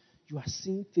 Because you are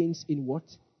seeing things in what?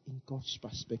 In God's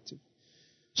perspective.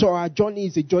 So our journey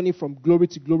is a journey from glory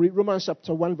to glory. Romans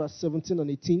chapter 1 verse 17 and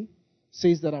 18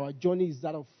 says that our journey is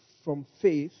that of from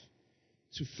faith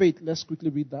to faith. Let's quickly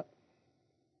read that.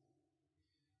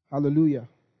 Hallelujah.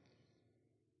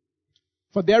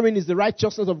 For therein is the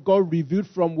righteousness of God revealed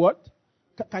from what?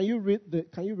 Can you read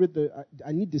the,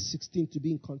 I need the 16 to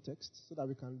be in context so that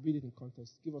we can read it in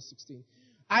context. Give us 16.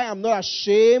 I am not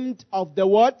ashamed of the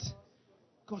what?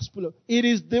 Gospel. It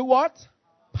is the what?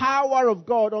 Power of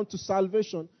God unto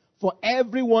salvation for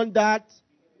everyone that,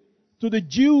 to the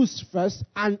Jews first,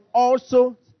 and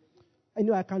also, I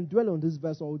know I can dwell on this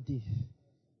verse all day.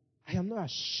 I am not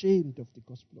ashamed of the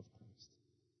gospel of Christ.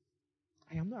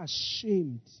 I am not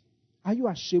ashamed. Are you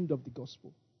ashamed of the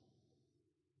gospel?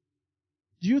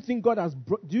 Do you think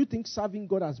serving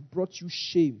God has brought you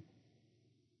shame?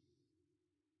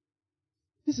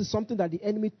 This is something that the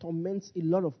enemy torments a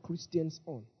lot of Christians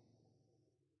on.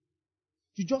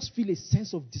 You just feel a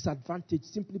sense of disadvantage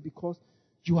simply because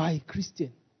you are a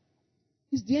Christian.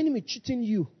 Is the enemy cheating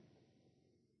you?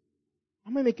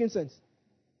 Am I making sense?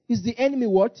 Is the enemy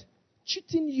what?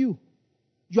 Cheating you.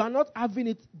 You are not having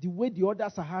it the way the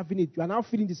others are having it. You are now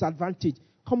feeling disadvantaged.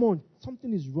 Come on,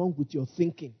 something is wrong with your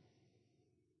thinking.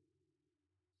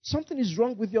 Something is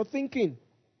wrong with your thinking.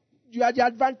 You are the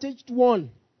advantaged one.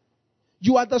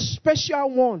 You are the special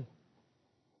one.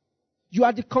 You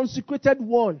are the consecrated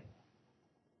one.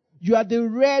 You are the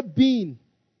rare being.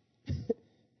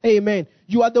 Amen.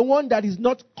 You are the one that is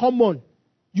not common.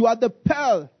 You are the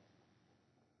pearl.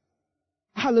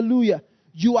 Hallelujah.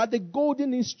 You are the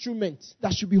golden instrument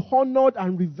that should be honored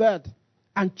and revered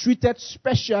and treated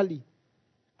specially.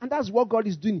 And that's what God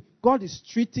is doing. God is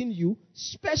treating you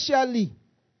specially.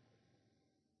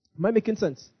 Am I making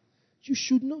sense? You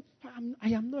should know, I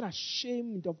am not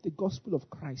ashamed of the gospel of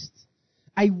Christ.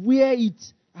 I wear it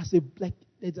as a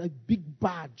big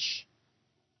badge.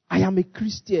 I am a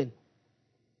Christian.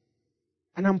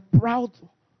 And I'm proud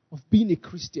of being a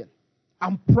Christian.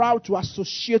 I'm proud to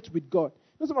associate with God.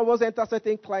 Some of us enter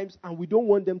certain climes and we don't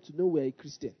want them to know we're a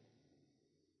Christian.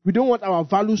 We don't want our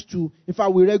values to, in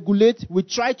fact, we regulate, we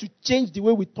try to change the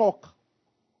way we talk.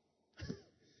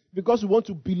 Because we want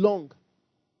to belong.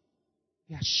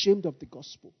 We're ashamed of the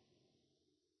gospel.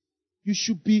 You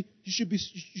should be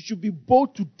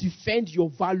bold to defend your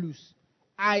values.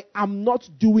 I am not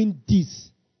doing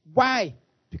this. Why?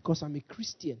 Because I'm a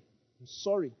Christian. I'm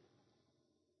sorry.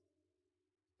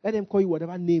 Let them call you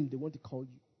whatever name they want to call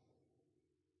you.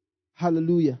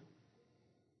 Hallelujah.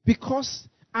 Because,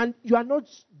 and you are not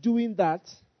doing that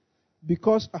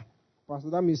because, Pastor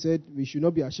Dami said we should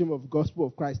not be ashamed of the gospel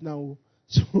of Christ now.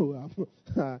 So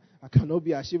I cannot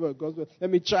be ashamed of the gospel.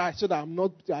 Let me try so that I'm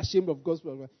not ashamed of the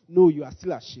gospel of Christ. No, you are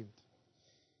still ashamed.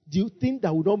 The thing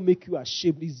that will not make you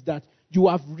ashamed is that you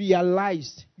have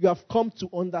realized, you have come to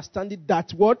understand it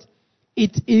that what?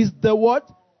 It is the what?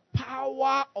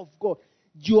 Power of God.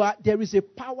 There is a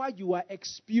power you are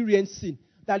experiencing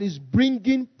that is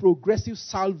bringing progressive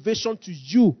salvation to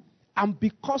you. And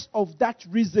because of that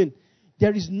reason,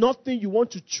 there is nothing you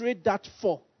want to trade that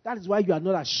for. That is why you are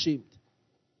not ashamed.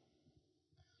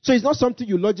 So it's not something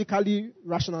you logically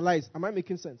rationalize. Am I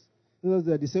making sense?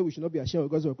 They say we should not be ashamed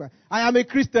of the gospel of Christ. I am a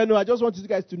Christian. No, I just want you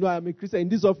guys to know I am a Christian. In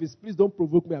this office, please don't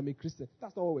provoke me. I'm a Christian.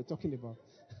 That's not what we're talking about.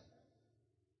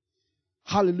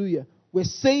 Hallelujah. We're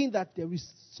saying that there is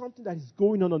something that is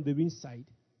going on the inside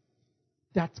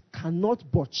that cannot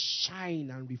but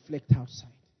shine and reflect outside.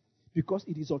 Because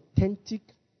it is authentic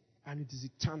and it is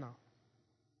eternal.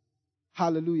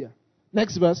 Hallelujah.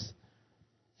 Next verse.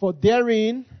 For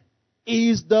therein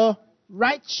is the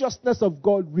righteousness of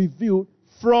God revealed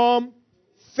from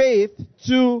faith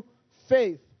to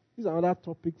faith. This is another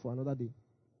topic for another day.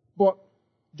 But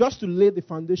just to lay the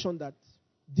foundation that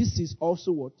this is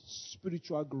also what?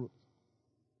 Spiritual growth.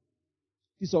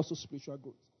 This is also spiritual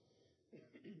growth.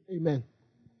 Amen.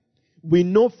 We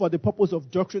know for the purpose of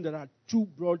doctrine there are two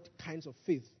broad kinds of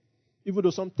faith. Even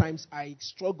though sometimes I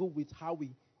struggle with how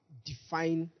we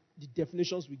define the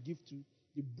definitions we give to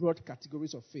the broad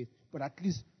categories of faith. But at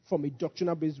least from a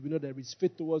doctrinal basis, we know there is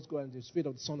faith towards God and there is faith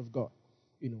of the Son of God.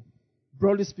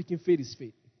 Broadly speaking, faith is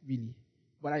faith, really.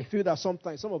 But I feel that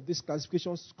sometimes some of these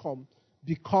classifications come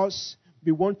because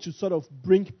we want to sort of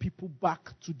bring people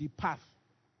back to the path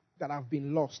that have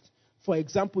been lost. For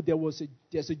example,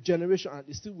 there's a generation, and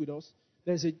it's still with us,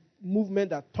 there's a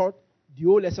movement that thought the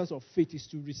whole essence of faith is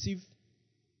to receive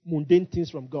mundane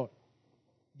things from God.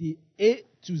 The A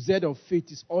to Z of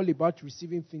faith is all about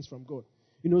receiving things from God.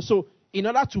 So in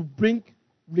order to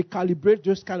recalibrate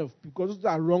those kind of people, because those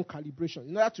are wrong calibration,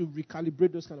 in order to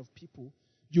recalibrate those kind of people,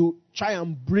 you try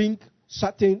and bring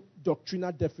certain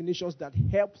doctrinal definitions that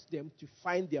helps them to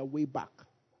find their way back.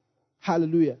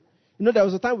 Hallelujah. There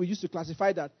was a time we used to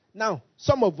classify that. Now,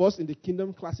 some of us in the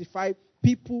kingdom classify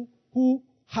people who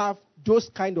have those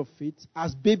kind of faith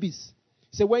as babies.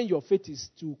 So when your faith is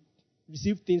to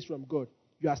receive things from God,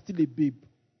 you are still a babe.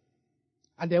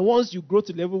 And then once you grow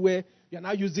to the level where you are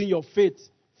now using your faith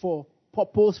for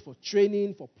purpose, for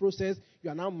training, for process, you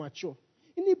are now mature.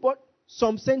 But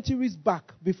some centuries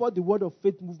back, before the word of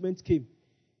faith movement came,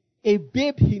 a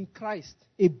babe in Christ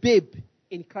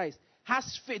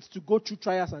has faith to go through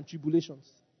trials and tribulations.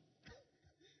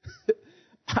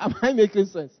 Am I making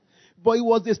sense? But it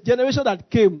was this generation that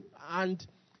came and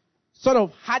sort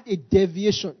of had a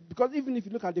deviation. Because even if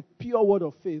you look at the pure word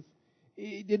of faith,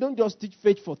 they don't just teach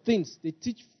faith for things. They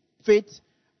teach faith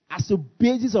as a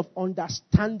basis of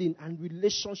understanding and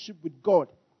relationship with God,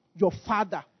 your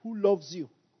Father who loves you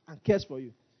and cares for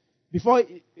you. Before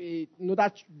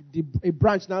that a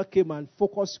branch now came and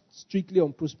focused strictly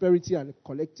on prosperity and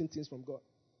collecting things from God.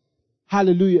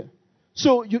 Hallelujah.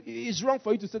 So it's wrong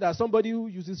for you to say that somebody who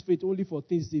uses faith only for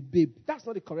things is a babe. That's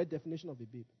not the correct definition of a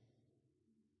babe.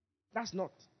 That's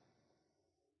not.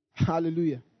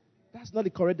 Hallelujah. That's not the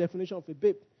correct definition of a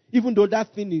babe. Even though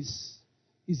that thing is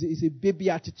a baby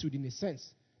attitude in a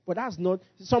sense. But that's not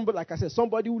somebody, like I said,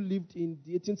 somebody who lived in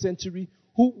the 18th century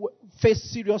who faced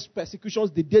serious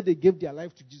persecutions the day they gave their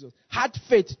life to Jesus, had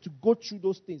faith to go through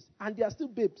those things, and they are still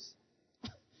babes.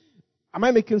 Am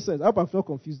I making sense? I hope I've not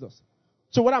confused us.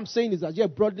 So what I'm saying is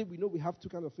that, broadly, we know we have two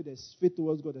kinds of faith. There's faith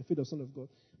towards God and faith of the Son of God.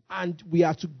 And we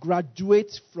are to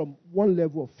graduate from one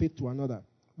level of faith to another,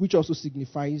 which also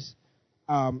signifies,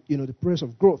 the process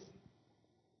of growth.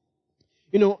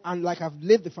 And like I've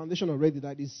laid the foundation already,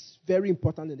 that is very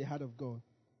important in the heart of God,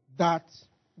 that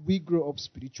we grow up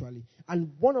spiritually.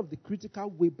 And one of the critical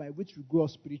ways by which we grow up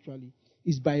spiritually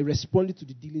is by responding to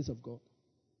the dealings of God.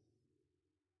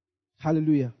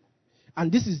 Hallelujah.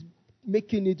 And this is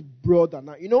making it broader.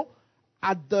 Now,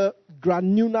 at the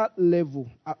granular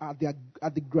level,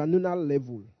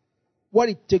 what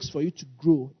it takes for you to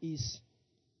grow is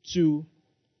to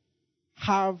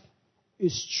have a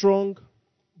strong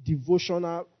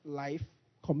devotional life,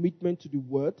 commitment to the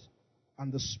Word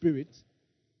and the Spirit.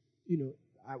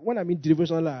 When I mean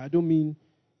devotional life, I don't mean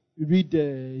read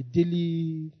a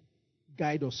daily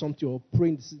guide or something or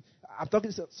praying. I'm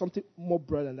talking something more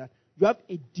broad than that. You have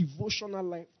a devotional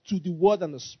life to the Word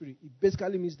and the Spirit. It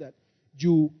basically means that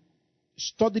you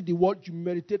study the Word, you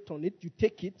meditate on it, you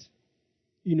take it,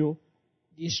 the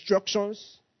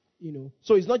instructions,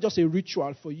 So it's not just a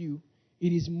ritual for you.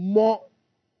 It is more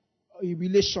a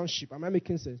relationship. Am I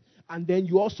making sense? And then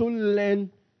you also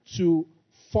learn to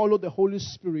follow the Holy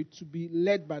Spirit, to be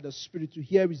led by the Spirit, to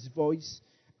hear His voice,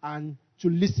 and to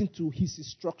listen to His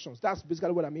instructions. That's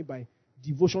basically what I mean by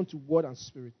devotion to Word and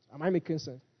Spirit. Am I making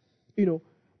sense?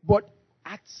 But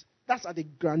that's at the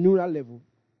granular level.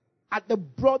 At the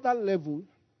broader level,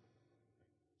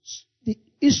 the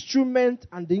instrument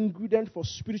and the ingredient for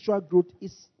spiritual growth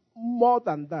is more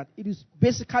than that. It is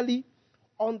basically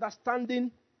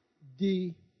understanding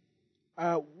the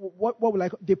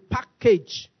the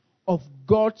package of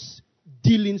God's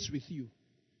dealings with you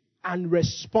and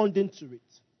responding to it.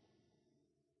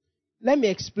 Let me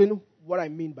explain what I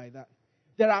mean by that.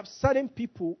 There are certain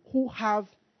people who have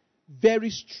very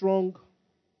strong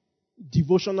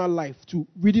devotional life to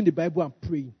reading the Bible and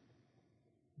praying,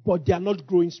 but they are not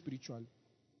growing spiritually.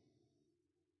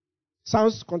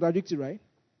 Sounds contradictory, right?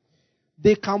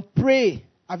 They can pray.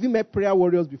 Have you met prayer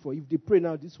warriors before? If they pray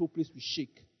now, this whole place will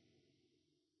shake.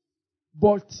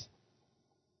 But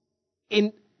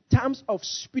in terms of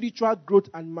spiritual growth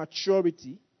and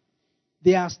maturity,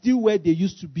 they are still where they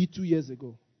used to be 2 years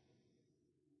ago.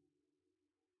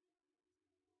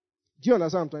 Do you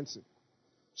understand what I'm trying to say?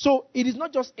 So it is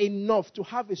not just enough to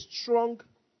have a strong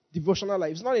devotional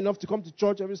life. It's not enough to come to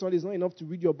church every Sunday. It's not enough to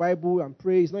read your Bible and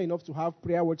pray. It's not enough to have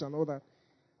prayer words and all that.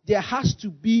 There has to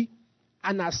be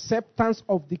an acceptance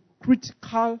of the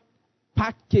critical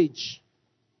package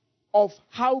of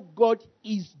how God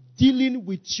is dealing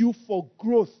with you for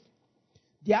growth.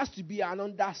 There has to be an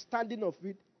understanding of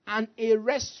it and a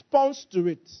response to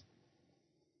it.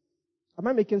 Am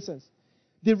I making sense?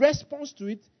 The response to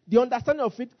it, the understanding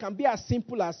of it can be as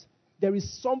simple as there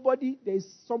is somebody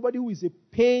who is a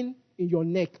pain in your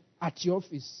neck at your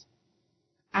office.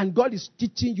 And God is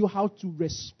teaching you how to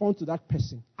respond to that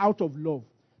person out of love.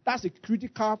 That's a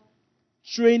critical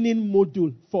training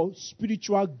module for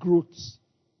spiritual growth.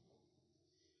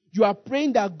 You are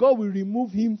praying that God will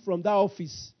remove him from that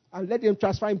office and let him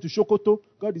transfer him to Sokoto.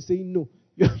 God is saying no.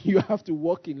 You have to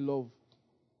walk in love.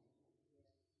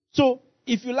 So,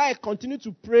 if you like, continue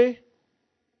to pray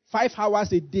 5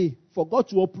 hours a day for God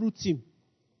to uproot him.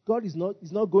 God is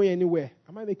not going anywhere.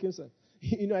 Am I making sense?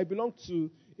 I belong to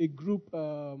a group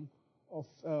of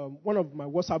one of my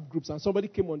WhatsApp groups, and somebody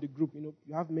came on the group.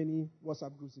 You have many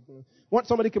WhatsApp groups.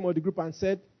 Somebody came on the group and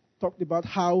talked about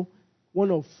how one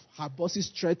of her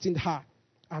bosses threatened her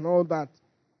and all that.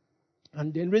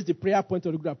 And then raised the prayer point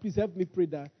of the group. Please help me pray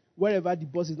that wherever the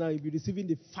boss is now, he'll be receiving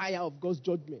the fire of God's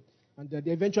judgment. And that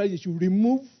eventually they should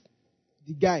remove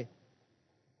the guy.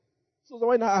 So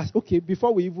someone now asked, okay,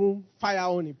 before we even fire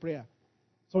on in prayer.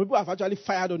 Some people have actually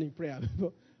fired on in prayer.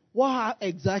 What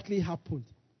exactly happened?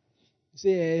 You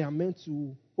say, hey, I'm meant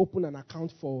to open an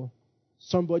account for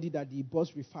somebody that the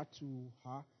boss referred to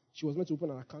her. She was meant to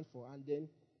open an account for, and then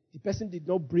the person did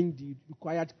not bring the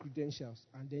required credentials,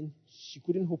 and then she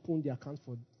couldn't open the account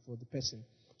for the person.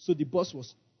 So the boss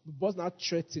now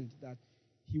threatened that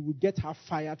he would get her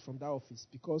fired from that office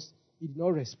because he did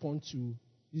not he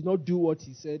did not do what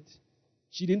he said.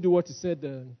 She didn't do what he said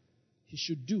he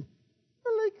should do.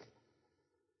 I'm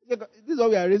like, this is what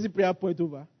we are raising prayer point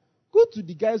over. Go to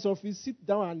the guy's office, sit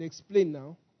down and explain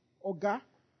now. Oga,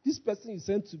 this person you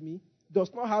sent to me does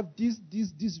not have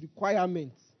these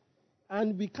requirements.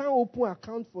 And we can't open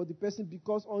account for the person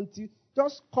because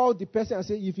just call the person and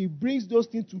say, if he brings those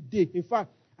things today, in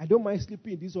fact, I don't mind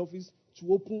sleeping in this office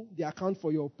to open the account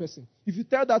for your person. If you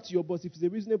tell that to your boss, if he's a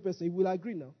reasonable person, he will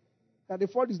agree now that the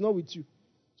fault is not with you.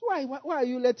 So why are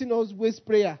you letting us waste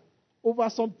prayer over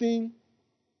something?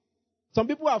 Some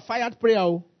people have fired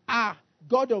prayer.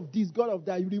 God of this, God of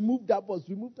that. You remove that boss,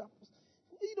 remove that boss.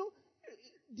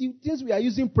 The things we are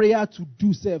using prayer to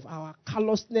do, our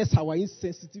callousness, our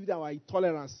insensitivity, our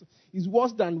intolerance, is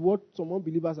worse than what some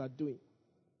unbelievers are doing.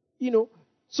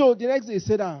 So the next day he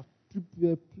said,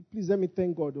 please let me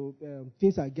thank God.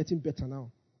 Things are getting better now.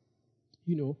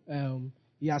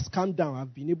 He has calmed down.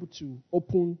 I've been able to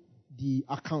open the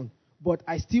account. But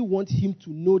I still want him to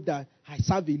know that I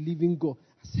serve a living God.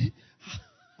 I said,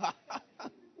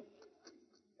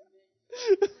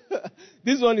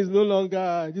 this one is no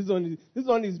longer, this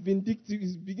one is vindictive.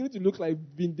 It's beginning to look like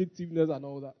vindictiveness and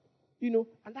all that. And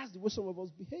that's the way some of us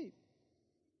behave.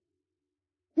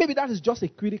 Maybe that is just a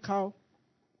critical,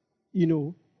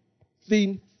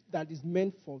 thing that is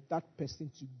meant for that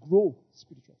person to grow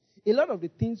spiritually. A lot of the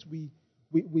things we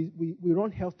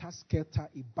run helter-skelter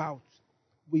about,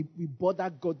 we bother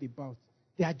God about,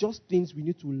 they are just things we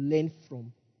need to learn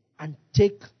from and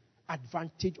take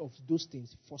advantage of those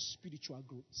things for spiritual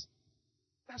growth.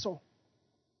 That's all.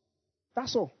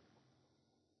 That's all.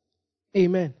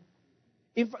 Amen.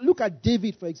 Look at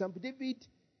David, for example. David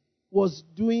was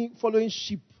following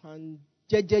sheep and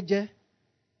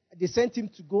they sent him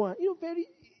to go and,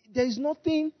 there is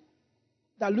nothing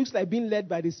that looks like being led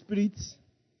by the Spirit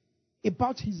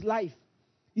about his life.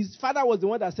 His father was the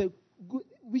one that said,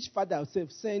 which father himself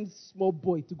sends small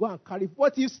boy to go and carry?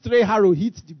 What if stray arrow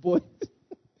hits the boy?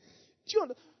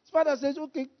 His father says,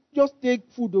 okay, just take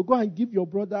food or go and give your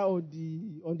brother on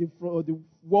the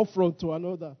war front to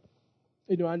another.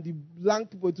 And the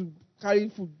blank people to carry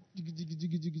food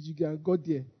and got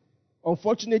there.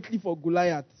 Unfortunately for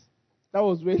Goliath, that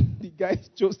was when the guy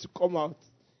chose to come out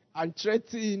and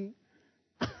threaten.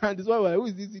 And this one was like, who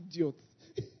is this idiot?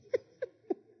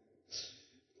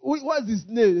 What's his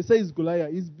name? They say it's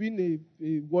Goliath. He's been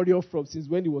a warrior since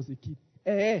when he was a kid.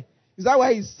 Is that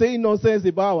why he's saying nonsense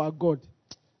about our God?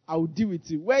 I will deal with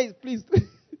it. Where is, please?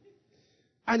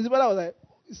 And his brother was like,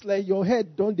 it's like your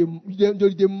head,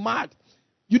 they're mad.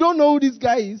 You don't know who this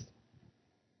guy is?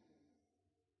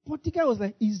 But the guy was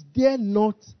like, is there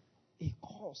not a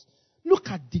cause? Look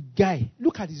at the guy.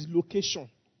 Look at his location.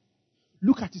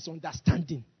 Look at his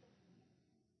understanding.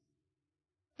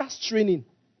 That's training.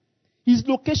 His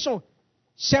location,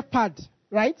 shepherd,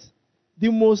 right? The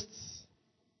most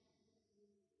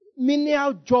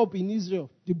menial job in Israel.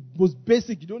 The most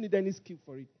basic. You don't need any skill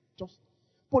for it.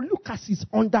 But look at his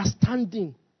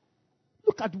understanding.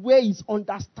 Look at where his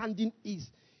understanding is.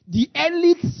 The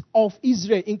elites of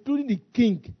Israel, including the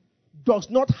king, does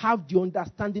not have the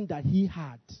understanding that he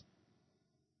had.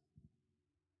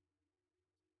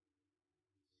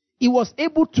 He was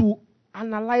able to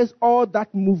analyze all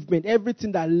that movement,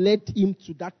 everything that led him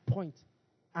to that point,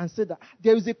 and said that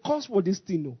there is a cause for this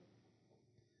thing. No.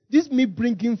 This me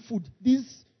bringing food,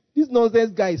 these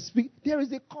nonsense guys speak. There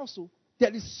is a cause.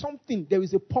 There is something. There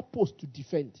is a purpose to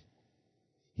defend.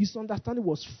 His understanding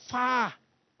was far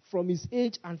from his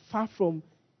age and far from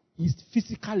his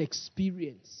physical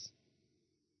experience.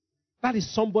 That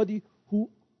is somebody who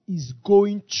is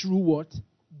going through what?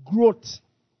 Growth.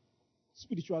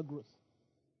 Spiritual growth.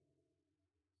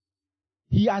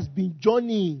 He has been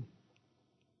journeying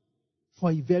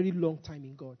for a very long time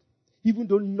in God. Even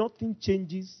though nothing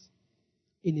changes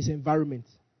in his environment.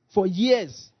 For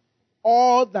years,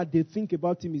 all that they think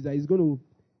about him is that he's going to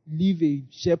live a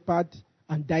shepherd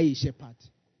and die a shepherd.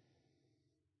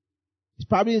 He's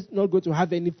probably not going to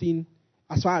have anything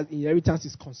as far as inheritance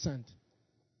is concerned.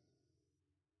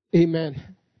 Amen.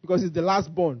 Because he's the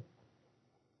last born.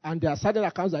 And there are certain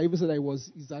accounts that even said that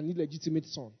he's an illegitimate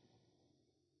son.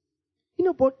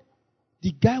 But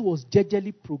the guy was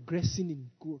gradually progressing in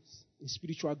growth, in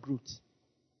spiritual growth.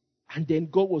 And then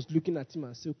God was looking at him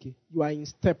and said, okay, you are in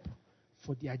step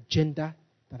for the agenda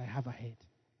that I have ahead.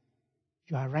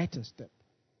 You are right in step.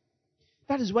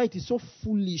 That is why it is so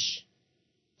foolish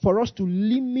for us to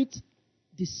limit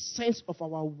the sense of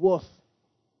our worth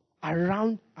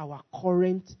around our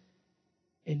current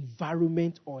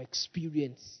environment or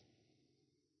experience.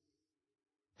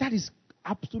 That is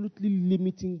absolutely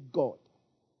limiting God.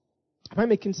 Am I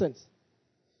making sense?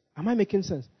 Am I making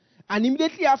sense? And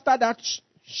immediately after that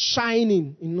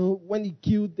shining, when he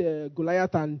killed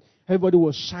Goliath and everybody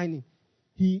was shining,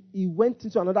 he went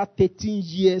into another 13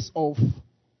 years of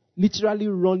literally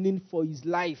running for his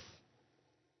life.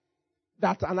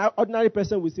 That an ordinary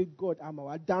person will say, God, I'm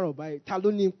our down by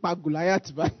Taloning Pa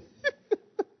Goliath.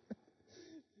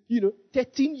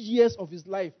 13 years of his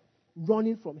life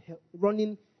running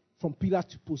from pillar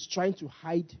to post, trying to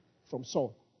hide from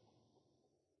Saul.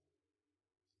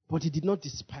 But he did not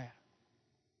despair.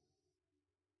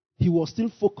 He was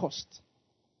still focused.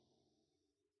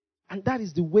 And that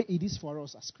is the way it is for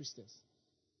us as Christians.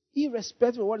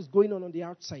 Irrespective of what is going on the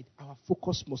outside, our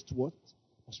focus must what?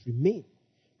 Must remain.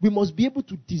 We must be able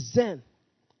to discern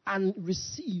and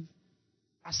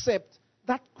accept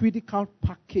that critical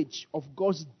package of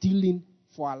God's dealing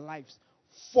for our lives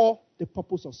for the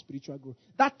purpose of spiritual growth.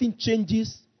 That thing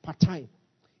changes per time.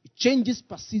 It changes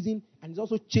per season, and it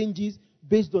also changes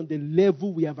based on the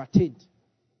level we have attained.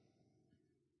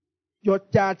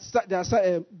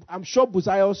 I'm sure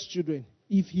Buzaiah's children,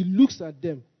 if he looks at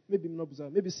them, maybe not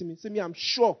Buzaiah, maybe Simi, I'm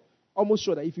sure, almost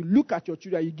sure that if you look at your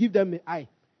children, you give them an eye,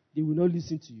 they will not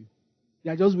listen to you.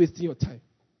 They are just wasting your time.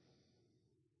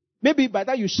 Maybe by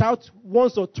that you shout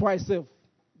once or twice,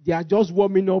 they are just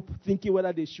warming up, thinking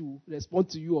whether they should respond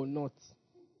to you or not.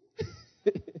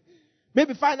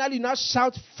 Maybe finally you now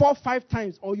shout 4 or 5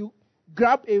 times, or you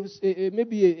grab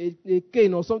maybe a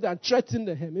cane or something and threaten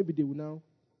them. Maybe they will now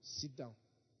sit down.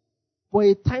 But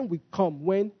a time will come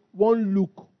when one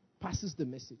look passes the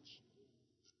message.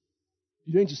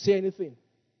 You don't need to say anything.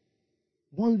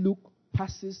 One look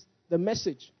passes the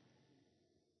message.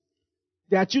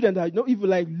 There are children that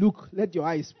even look, let your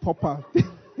eyes pop out.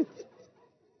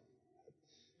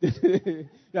 You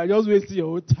are just wasting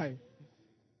your own time.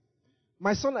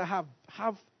 My son and I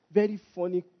have very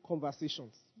funny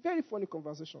conversations. Very funny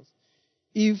conversations.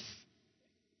 If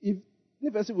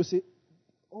the person will say,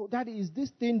 "Oh, Daddy, is this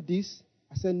thing this?"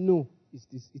 I said, "No, it's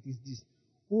this. It is this."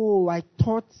 "Oh, I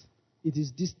thought it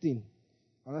is this thing."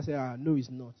 And I said, "No, it's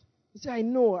not." He said, I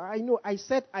know. I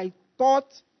said, I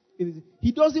thought it is.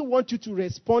 He doesn't want you to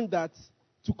respond that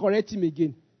to correct him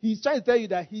again. He's trying to tell you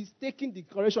that he's taking the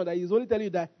correction, that he's only telling you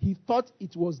that he thought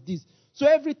it was this. So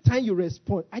every time you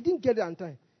respond, I didn't get it on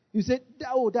time. You said,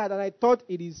 "Oh, Dad," and I thought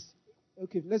it is,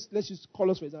 okay, let's just call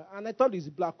us for example. And I thought it's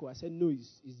black. I said, "No,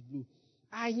 it's blue."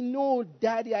 "I know,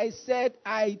 Daddy." I said,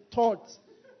 "I thought."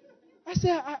 I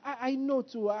said, I know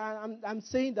too. I'm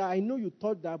saying that I know you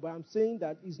thought that, but I'm saying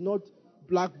that it's not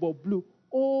black but blue.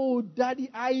 "Oh, Daddy,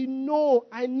 I know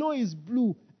it's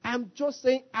blue. I'm just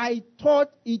saying I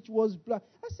thought it was black."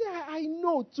 I said, I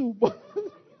know too, but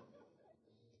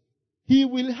he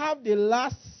will have the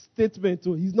last statement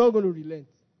too. He's not going to relent.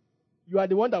 You are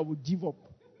the one that will give up.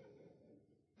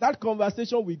 That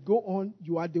conversation will go on.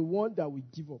 You are the one that will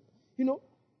give up.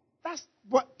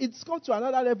 But it's come to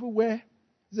another level where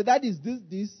he said, "That is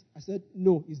this." I said,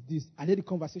 "No, it's this." And then the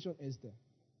conversation ends there.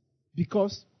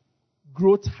 Because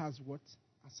growth has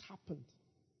happened.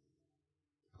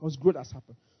 Because growth has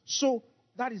happened. So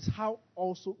that is how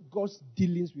also God's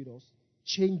dealings with us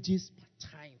changes per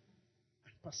time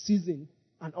and per season,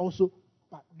 and also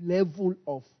per level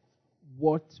of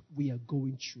what we are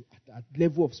going through, at that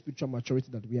level of spiritual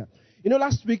maturity that we are.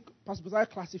 Last week, Pastor Buzaiah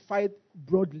classified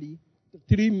broadly the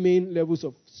 3 main levels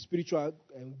of spiritual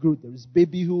growth. There is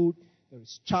babyhood, there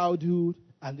is childhood,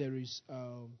 and there is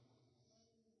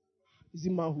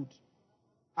manhood,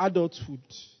 adulthood.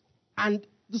 And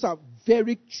those are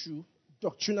very true,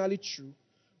 doctrinally true.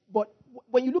 But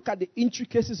when you look at the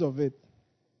intricacies of it,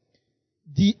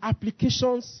 the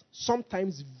applications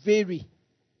sometimes vary.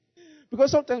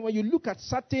 Because sometimes when you look at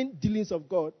certain dealings of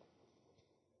God,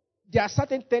 there are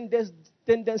certain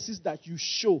tendencies that you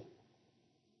show,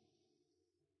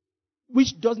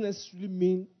 which doesn't necessarily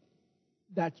mean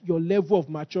that your level of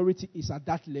maturity is at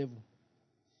that level.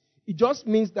 It just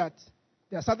means that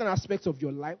there are certain aspects of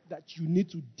your life that you need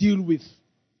to deal with.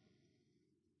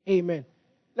 Amen.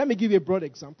 Let me give you a broad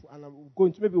example, and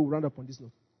maybe we'll round up on this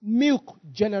note. Milk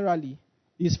generally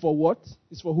is for what?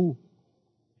 It's for who?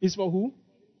 It's for who?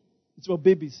 It's for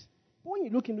babies. But when you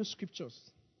look into scriptures,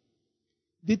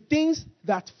 the things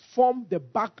that form the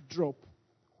backdrop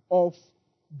of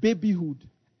babyhood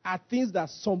are things that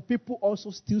some people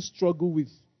also still struggle with,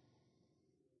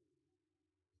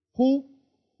 who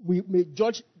we may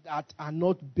judge that are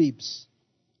not babes.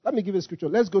 Let me give you a scripture.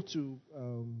 Let's go to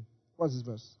What's this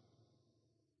verse?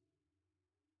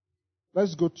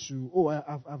 Let's go to,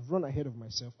 I've run ahead of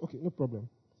myself. Okay, no problem.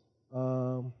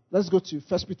 Let's go to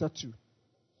 1 Peter 2.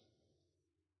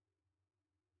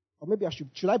 Or maybe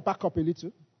should I back up a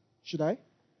little? Should I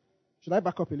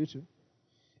back up a little?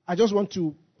 I just want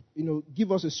to,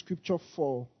 give us a scripture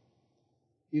for,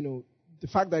 the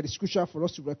fact that it's crucial for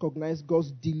us to recognize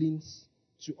God's dealings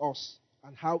to us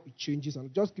and how it changes.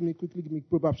 And just give me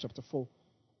Proverbs chapter 4.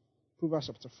 Proverbs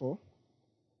chapter 4.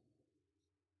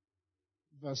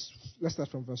 Let's start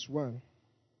from verse 1.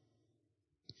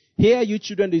 Hear, you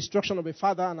children, the instruction of a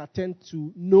father, and attend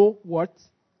to know what?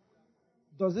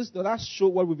 Does that show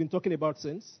what we've been talking about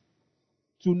since?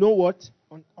 To know what?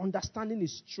 Understanding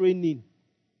is training.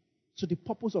 So the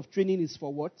purpose of training is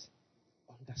for what?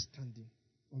 Understanding.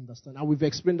 Understand. And we've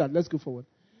explained that. Let's go forward.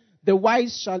 The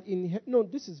wise shall inherit. No,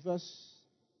 this is verse.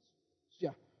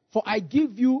 Yeah. For I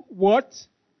give you what?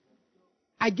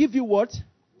 I give you what?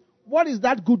 What is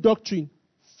that good doctrine?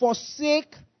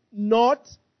 Forsake not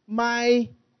my.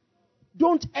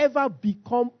 Don't ever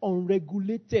become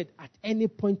unregulated at any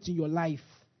point in your life.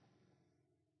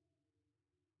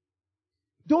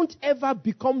 Don't ever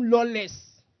become lawless.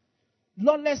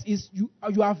 Lawless is you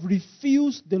have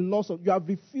refused the laws of, you have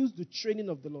refused the training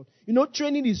of the Lord.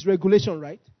 Training is regulation,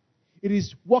 right? It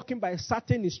is working by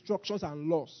certain instructions and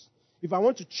laws. If I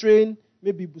want to train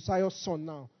maybe Busayo's son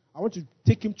now, I want to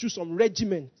take him through some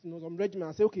regiment,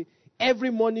 and say, okay, every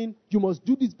morning you must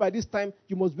do this by this time,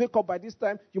 you must wake up by this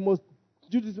time, you must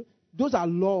do this. Those are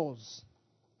laws.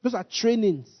 Those are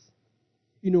trainings.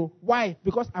 Why?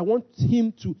 Because I want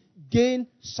him to gain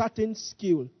certain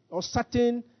skill or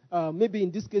certain, maybe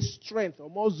in this case, strength or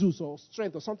muscles or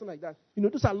strength or something like that.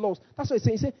 Those are laws. That's what he's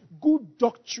saying. He said, good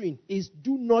doctrine is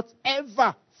do not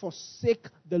ever forsake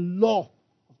the law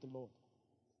of the Lord.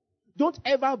 Don't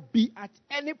ever be at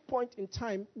any point in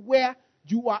time where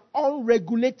you are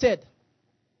unregulated.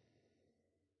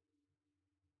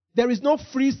 There is no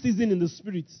free season in the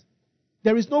spirit.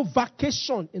 There is no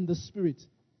vacation in the spirit.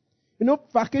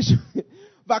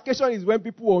 Vacation is when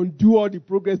people undo all the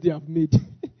progress they have made.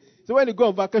 So when they go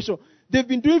on vacation, they've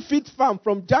been doing Fit Farm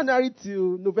from January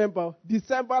till November.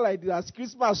 December like this,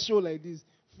 Christmas show like this.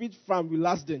 Fit Farm will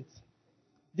last them.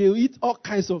 They eat all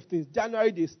kinds of things.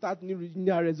 January they start new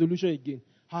resolution again.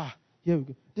 Here we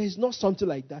go. There is not something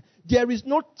like that. There is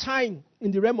no time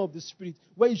in the realm of the spirit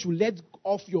where you should let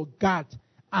off your guard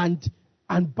and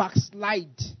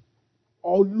backslide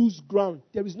or lose ground.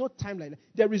 There is no time like that.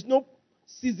 There is no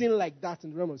season like that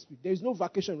in the realm of the spirit. There is no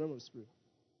vacation in the realm of the spirit.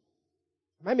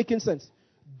 Am I making sense?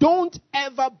 Don't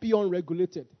ever be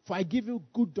unregulated. For I give you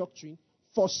good doctrine.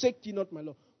 Forsake ye not my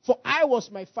law. For I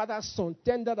was my father's son,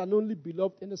 tender and only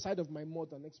beloved in the sight of my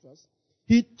mother. Next verse.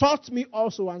 He taught me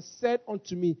also and said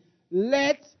unto me,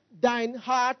 let thine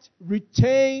heart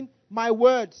retain my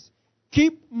words.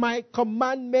 Keep my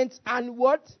commandments and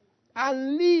what?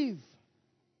 And live.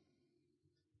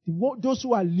 Those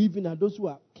who are living are those who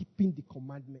are keeping the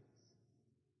commandments.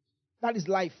 That is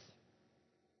life.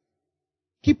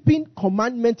 Keeping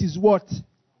commandment is what?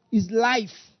 Is life.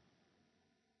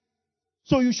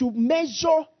 So you should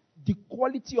measure the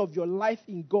quality of your life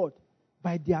in God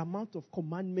by the amount of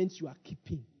commandments you are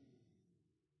keeping.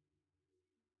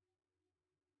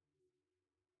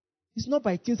 It's not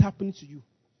by things happening to you.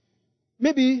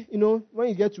 Maybe, when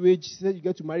you get to age, say you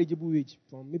get to marriageable age,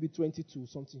 from maybe 20 to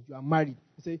something, you are married.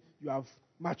 Say you have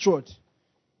matured.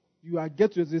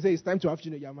 They say it's time to have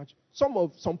children, you are matured.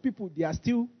 Some people, they are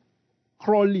still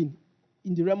crawling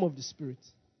in the realm of the spirit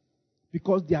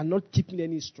because they are not keeping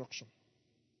any instruction.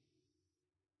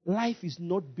 Life is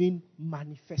not being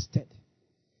manifested.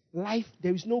 Life,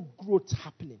 there is no growth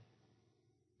happening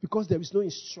because there is no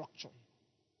instruction.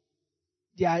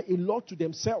 They are a law to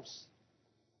themselves.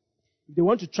 If they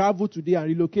want to travel today and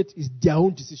relocate, it's their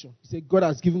own decision. You say, God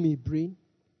has given me a brain.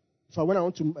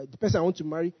 The person I want to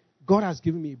marry, God has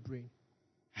given me a brain.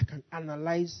 I can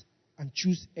analyze and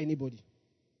choose anybody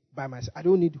by myself. I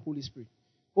don't need the Holy Spirit.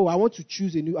 I want to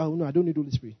choose a new. No, I don't need the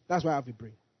Holy Spirit. That's why I have a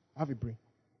brain. I have a brain.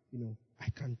 I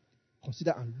can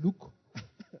consider and look.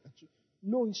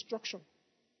 No instruction.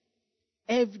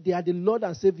 They are the Lord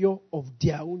and Savior of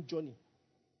their own journey.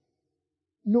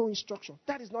 No instruction.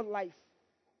 That is not life.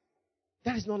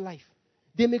 That is not life.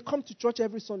 They may come to church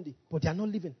every Sunday, but they are not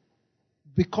living.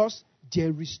 Because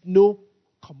there is no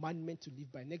commandment to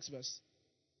live by. Next verse.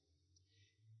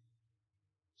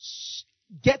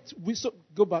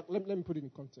 Go back. Let me put it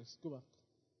in context. Go back.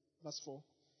 Verse 4.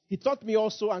 He taught me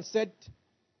also and said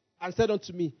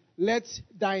unto me, let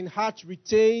thine heart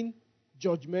retain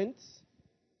judgment.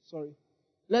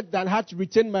 Let thine heart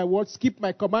retain my words, keep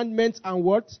my commandments and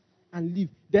what? And live.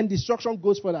 Then the instruction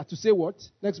goes further to say what?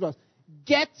 Next verse.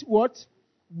 Get what?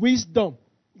 Wisdom.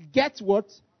 Get what?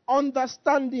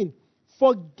 Understanding.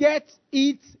 Forget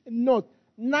it not.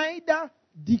 Neither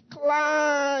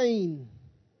decline.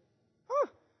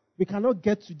 We cannot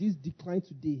get to this decline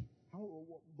today.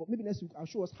 But maybe next week I'll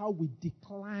show us how we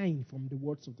decline from the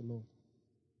words of the Lord.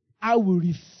 How we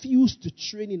refuse the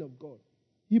training of God.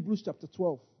 Hebrews chapter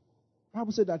 12. The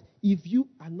Bible said that if you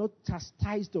are not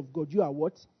chastised of God, you are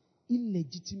what?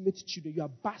 Illegitimate children. You are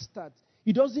bastards.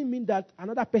 It doesn't mean that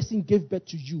another person gave birth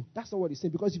to you. That's not what it's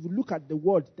saying. Because if you look at the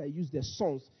word that used, their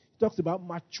sons, it talks about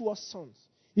mature sons.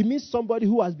 It means somebody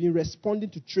who has been responding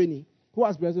to training,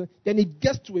 then it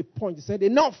gets to a point. He said,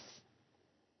 enough.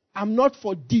 I'm not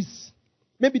for this.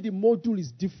 Maybe the module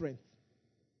is different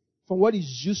from what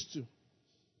he's used to.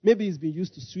 Maybe he's been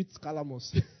used to sweet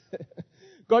calamus.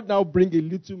 God now bring a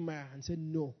little man and said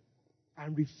no.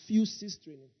 And refuses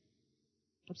training.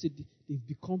 God said they've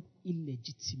become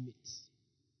illegitimate.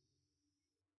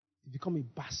 They've become a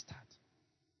bastard.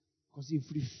 Because they've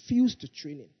refused the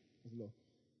training of the Lord.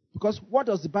 Because what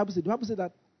does the Bible say? The Bible says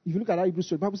that, if you look at that Hebrews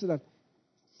story, the Bible says that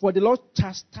for the Lord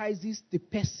chastises the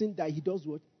person that he does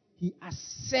what? He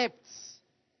accepts.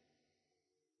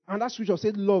 And that scripture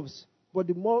said loves. But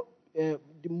the more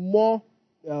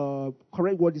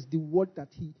correct word is the word that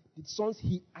the sons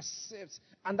he accepts.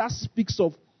 And that speaks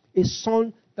of a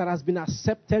son that has been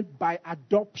accepted by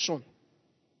adoption.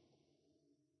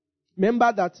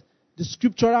 Remember that the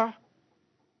scriptural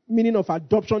meaning of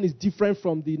adoption is different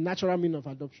from the natural meaning of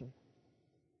adoption.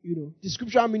 The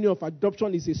scriptural meaning of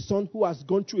adoption is a son who has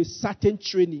gone through a certain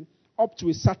training up to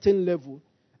a certain level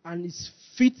and is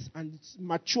fit and is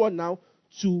mature now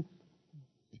to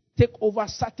take over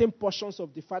certain portions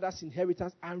of the father's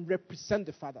inheritance and represent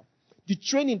the father. The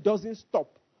training doesn't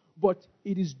stop, but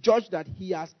it is judged that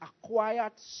he has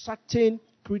acquired certain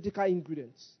critical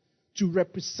ingredients to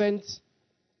represent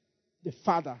the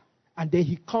father, and then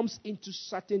he comes into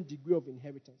certain degree of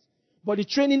inheritance. But the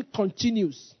training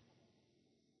continues.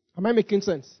 Am I making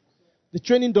sense? The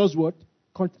training does what?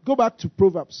 Go back to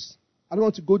Proverbs. I don't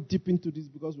want to go deep into this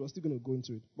because we're still going to go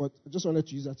into it, but I just wanted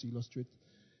to use that to illustrate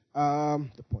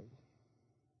the point.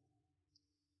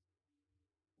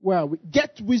 Well,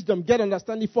 get wisdom, get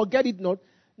understanding, forget it not,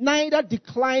 neither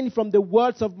decline from the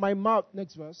words of my mouth.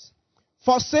 Next verse.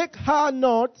 Forsake her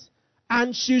not,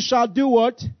 and she shall do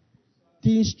what?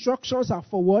 The instructions are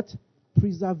for what?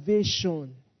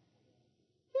 Preservation.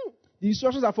 The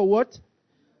instructions are for what?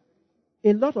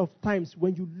 A lot of times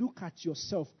when you look at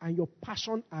yourself and your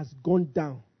passion has gone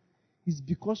down, it's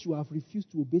because you have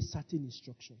refused to obey certain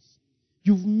instructions.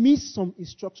 You've missed some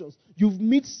instructions. You've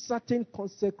missed certain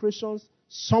consecrations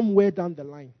somewhere down the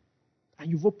line. And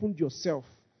you've opened yourself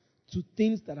to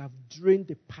things that have drained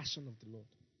the passion of the Lord.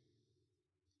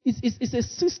 It's a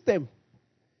system.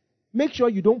 Make sure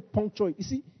you don't puncture it. You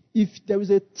see, if there is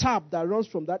a tap that runs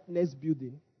from that next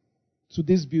building to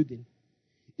this building,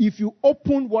 if you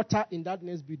open water in that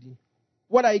next building,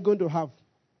 what are you going to have?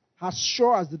 As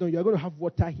sure as they don't, you're going to have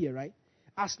water here, right?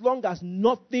 As long as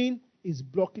nothing is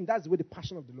blocking, that's the way the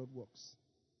passion of the Lord works.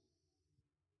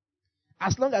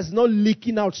 As long as it's not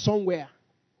leaking out somewhere.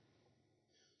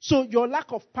 So your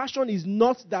lack of passion is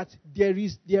not that there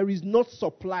is not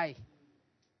supply.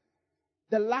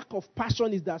 The lack of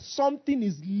passion is that something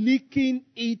is leaking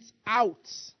it out.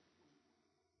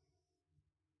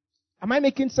 Am I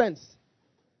making sense?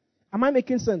 Am I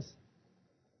making sense?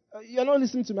 You're not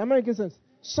listening to me. Am I making sense?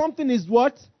 Something is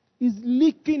what? Is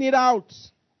leaking it out.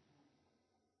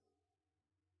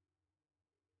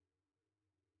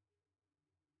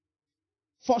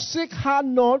 Forsake her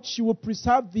not, she will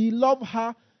preserve thee. Love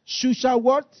her, she shall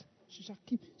what? She shall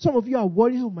keep. Some of you are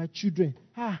worried, oh, my children.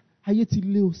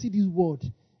 See this word.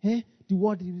 The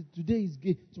word today is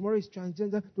gay, tomorrow is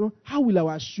transgender. How will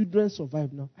our children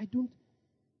survive now? I don't.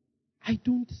 I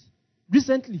think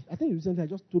recently, I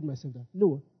just told myself that,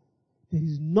 no, there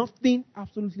is nothing,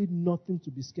 absolutely nothing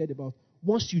to be scared about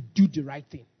once you do the right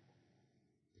thing.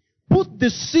 Put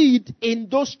the seed in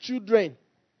those children.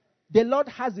 The Lord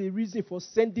has a reason for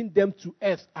sending them to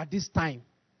earth at this time.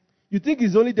 You think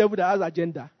it's only devil that has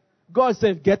agenda? God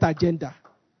said, get agenda.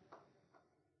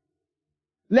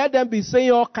 Let them be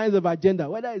saying all kinds of agenda.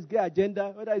 Whether it's gay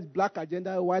agenda, whether it's black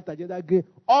agenda, white agenda, gray.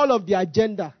 All of the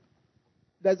agenda.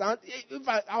 If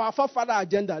our forefather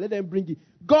agenda, let them bring it.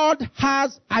 God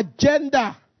has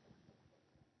agenda.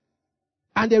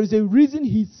 And there is a reason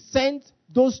he sent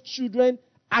those children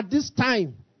at this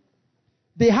time.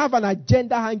 They have an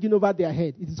agenda hanging over their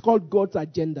head. It is called God's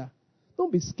agenda.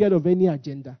 Don't be scared of any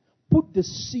agenda. Put the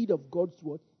seed of God's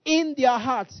word in their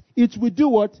hearts. It will do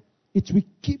what? It will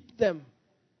keep them.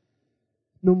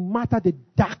 No matter the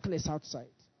darkness outside.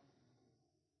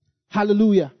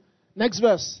 Hallelujah. Next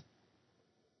verse.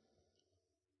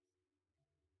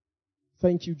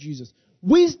 Thank you, Jesus.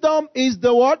 Wisdom is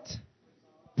the what?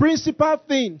 Principal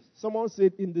thing. Someone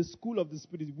said in the school of the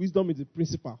Spirit, wisdom is the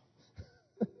principal.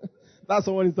 That's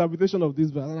someone's interpretation of this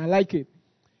verse, and I like it.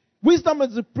 Wisdom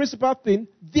is the principal thing.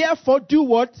 Therefore, do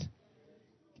what?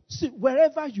 See,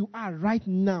 wherever you are right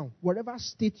now, whatever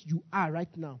state you are right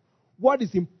now, what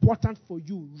is important for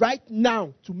you right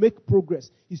now to make progress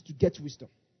is to get wisdom.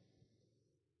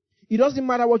 It doesn't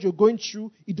matter what you're going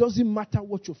through. It doesn't matter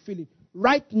what you're feeling.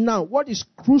 Right now, what is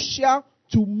crucial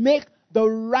to make the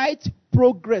right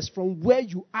progress from where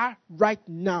you are right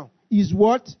now is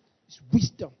what? It's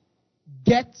wisdom.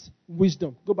 Get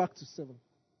wisdom. Go back to 7.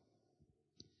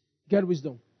 Get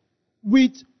wisdom.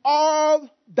 With all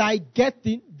thy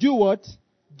getting, do what?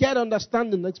 Get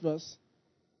understanding. Next verse.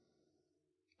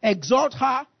 Exalt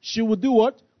her, she will do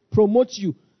what? Promote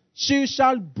you. She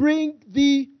shall bring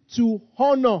thee to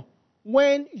honor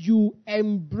when you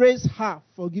embrace her.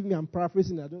 Forgive me, I'm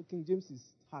paraphrasing. I don't think James is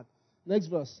hard. Next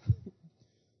verse.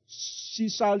 She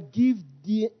shall give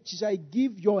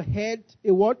your head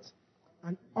a what?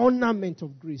 An ornament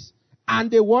of grace.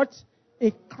 And a what?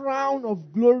 A crown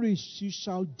of glory she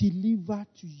shall deliver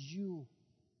to you.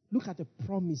 Look at the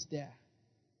promise there.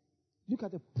 Look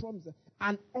at the promise there.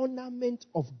 An ornament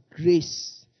of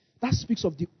grace. That speaks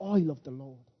of the oil of the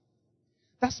Lord.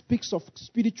 That speaks of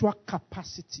spiritual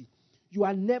capacity. You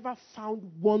are never found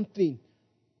wanting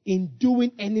in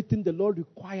doing anything the Lord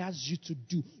requires you to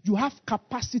do. You have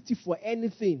capacity for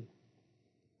anything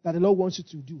that the Lord wants you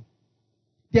to do.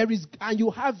 And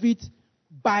you have it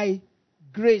by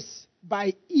grace,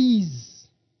 by ease.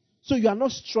 So you are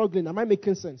not struggling. Am I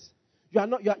making sense? You are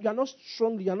not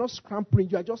struggling. You are not scrambling.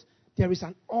 There is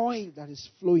an oil that is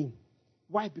flowing.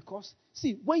 Why? Because,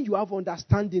 see, when you have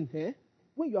understanding here,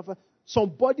 some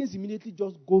burdens immediately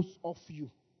just goes off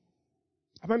you.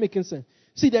 Am I making sense?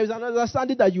 See, there is an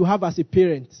understanding that you have as a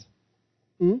parent.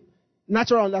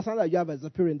 Natural understanding that you have as a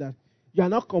parent that you are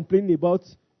not complaining about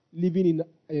living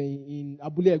in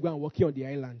Abule Egba and working on the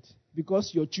island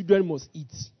because your children must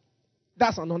eat.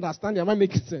 That's an understanding. Am I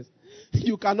making sense?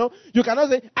 You cannot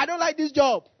say, I don't like this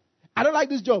job. I don't like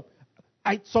this job.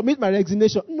 I submit my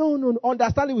resignation. No.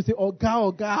 Understanding will say,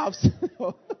 Oga.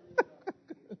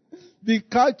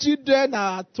 Because children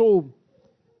are at home.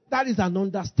 That is an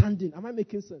understanding. Am I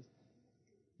making sense?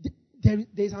 There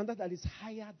is an understanding that is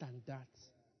higher than that.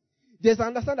 There's an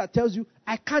understanding that tells you,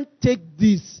 I can't take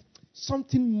this.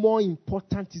 Something more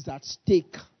important is at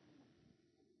stake.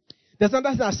 There's an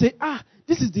understanding that says,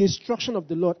 this is the instruction of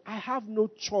the Lord. I have no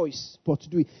choice but to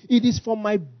do it. It is for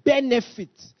my benefit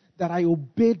that I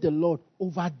obey the Lord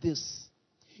over this.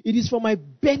 It is for my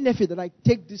benefit that I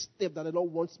take this step that the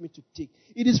Lord wants me to take.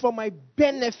 It is for my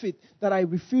benefit that I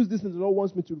refuse this and the Lord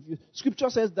wants me to refuse. Scripture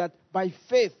says that by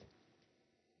faith,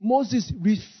 Moses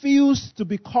refused to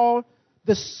be called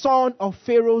the son of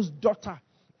Pharaoh's daughter,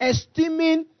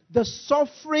 esteeming the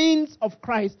sufferings of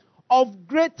Christ of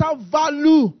greater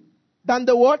value than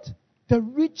the what? The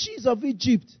riches of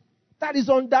Egypt. That is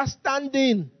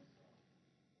understanding.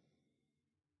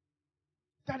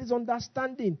 That is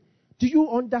understanding. Do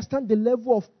you understand the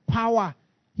level of power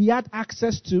he had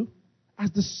access to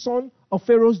as the son of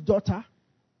Pharaoh's daughter?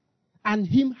 And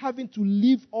him having to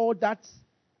leave all that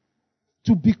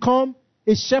to become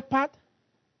a shepherd?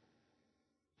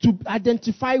 To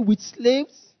identify with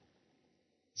slaves?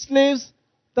 Slaves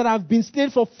that have been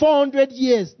slaves for 400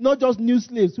 years. Not just new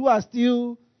slaves who are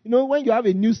still, when you have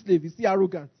a new slave, he's still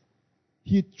arrogant.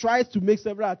 He tries to make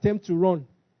several attempts to run.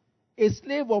 A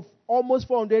slave of almost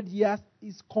 400 years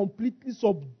is completely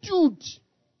subdued.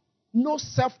 No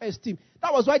self-esteem.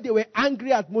 That was why they were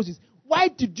angry at Moses. Why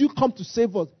did you come to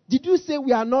save us? Did you say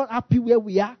we are not happy where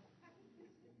we are?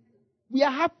 We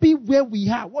are happy where we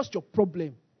are. What's your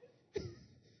problem?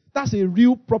 That's a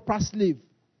real proper slave.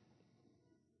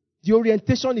 The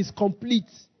orientation is complete.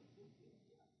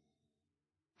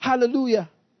 Hallelujah.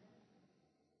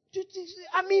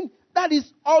 That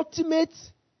is ultimate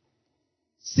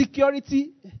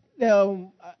security,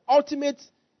 ultimate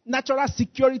natural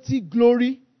security,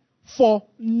 glory for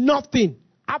nothing.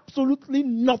 Absolutely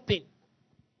nothing.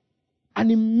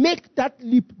 And he made that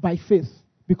leap by faith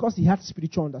because he had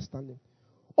spiritual understanding.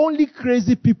 Only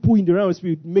crazy people in the realm of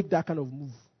spirit make that kind of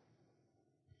move.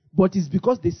 But it's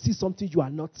because they see something you are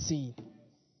not seeing.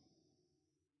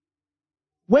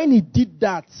 When he did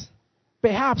that,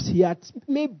 perhaps he had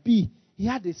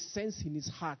a sense in his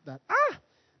heart that,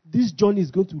 this journey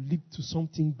is going to lead to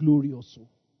something glorious.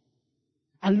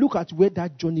 And look at where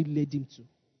that journey led him to.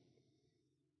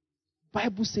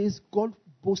 Bible says God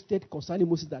boasted concerning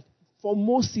Moses that for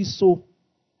Moses, so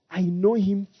I know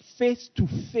him face to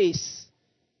face.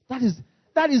 That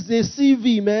is a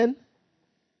CV, man.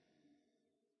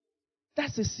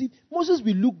 That's a CV. Moses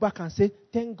will look back and say,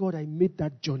 thank God I made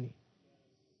that journey.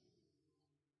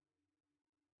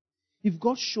 If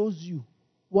God shows you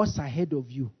what's ahead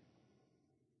of you,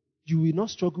 you will not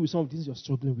struggle with some of the things you're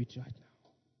struggling with right now.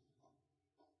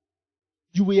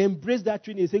 You will embrace that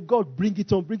training and say, God, bring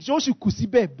it on. Bring it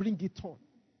on.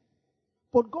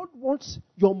 But God wants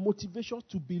your motivation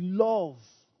to be love.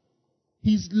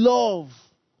 His love.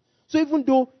 So even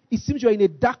though it seems you're in a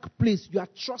dark place, you are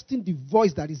trusting the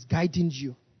voice that is guiding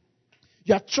you.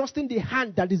 You are trusting the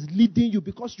hand that is leading you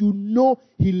because you know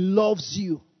He loves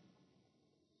you.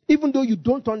 Even though you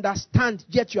don't understand,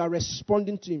 yet you are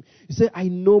responding to Him. You say, I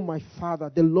know my Father,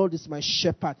 the Lord is my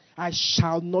shepherd. I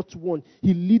shall not want.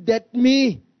 He leadeth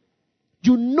me.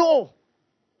 You know,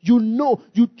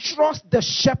 you trust the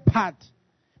shepherd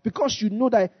because you know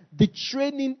that the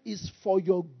training is for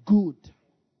your good.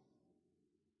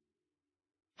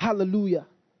 Hallelujah.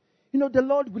 You know, the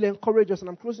Lord will encourage us, and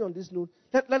I'm closing on this note.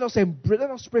 Let us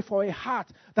pray for a heart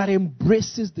that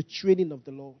embraces the training of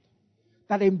the Lord.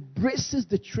 That embraces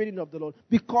the training of the Lord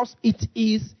because it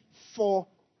is for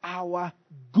our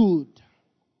good.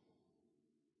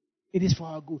 It is for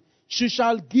our good. She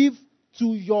shall give to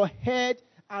your head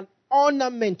an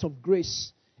ornament of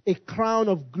grace, a crown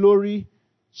of glory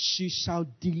she shall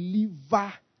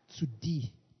deliver to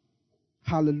thee.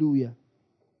 Hallelujah.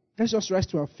 Let's just rise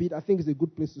to our feet. I think it's a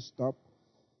good place to stop.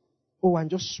 Oh, and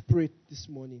just pray this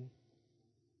morning.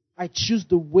 I choose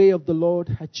the way of the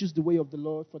Lord. I choose the way of the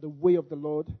Lord. For the way of the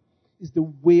Lord is the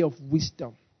way of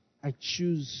wisdom. I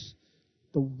choose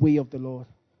the way of the Lord.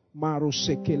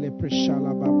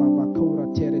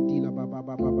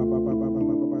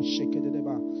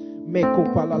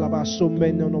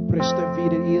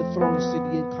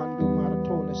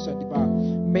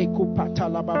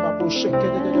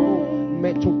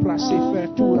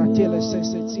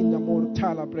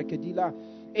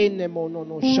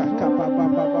 Enemono shaka ba ba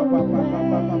ba ba ba ba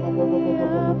ba ba ba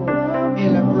ba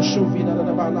ela brushovina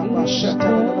da ba la ba shata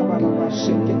da ba la ba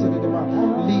shekete da ba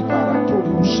libara to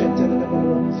shete da ba.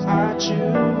 I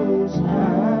choose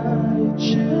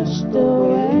the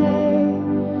way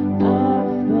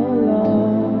of the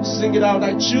Lord. Sing it out.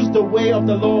 I choose the way of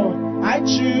the Lord. I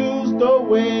choose the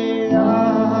way.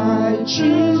 I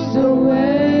choose the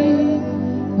way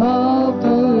of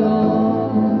the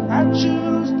Lord. I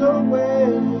choose the way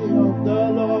of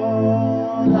the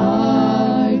Lord.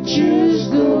 I choose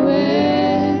the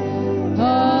way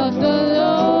of the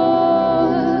Lord.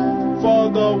 For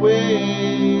the way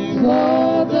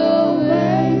of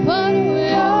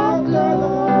the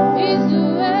Lord is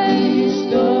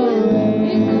the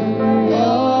way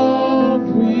of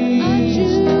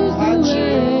peace.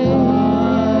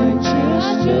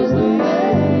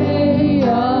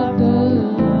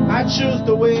 I choose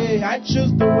the way. I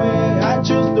choose the way. I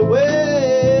choose the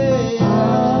way.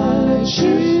 I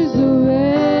choose the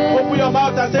way. Open your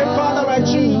mouth and say, Father, I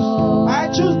choose. I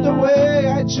choose the way.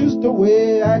 I choose the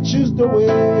way. I choose the way.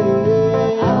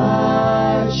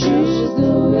 I choose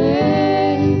the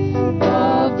way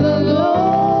of the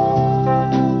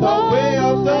Lord. The way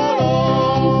of the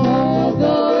Lord.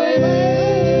 The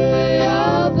way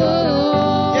of the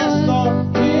Lord. Yes, Lord.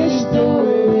 Is the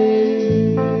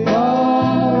way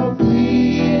of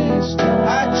peace. I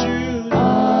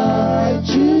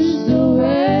choose the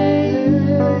way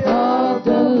of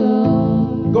the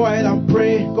Lord. Go ahead and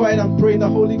pray. Go ahead and pray in the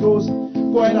Holy Ghost.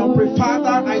 Go ahead and pray.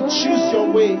 Father, I choose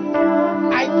your way.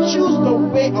 I choose the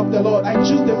way of the Lord. I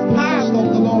choose the path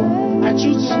of the Lord. I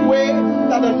choose the way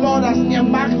that the Lord has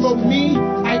earmarked for me.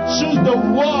 I choose the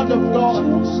word of God.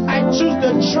 I choose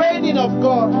the training of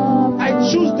God. I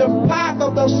choose the path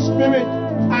of the Spirit.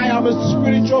 I am a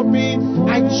spiritual being.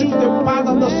 I choose the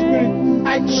path of the Spirit.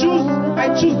 I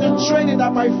choose the training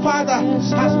that my Father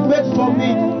has made for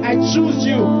me. I choose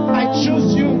you. I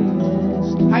choose you.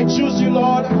 I choose you,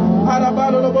 Lord.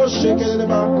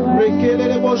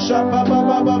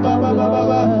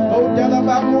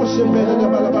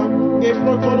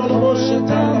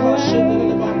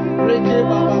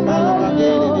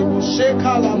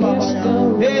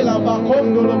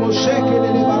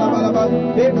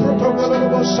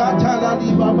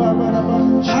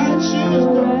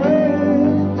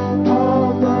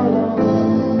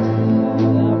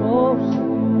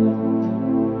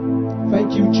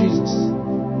 Thank you, Jesus.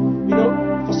 You know,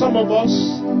 for some of us,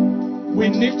 we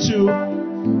need to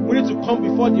come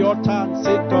before the altar and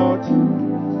say, God,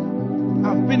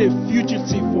 I've been a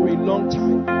fugitive for a long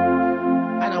time,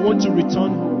 and I want to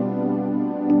return home.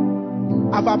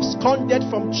 I've absconded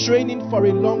from training for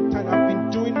a long time. I've been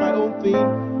doing my own thing.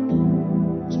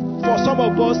 For some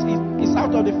of us, it's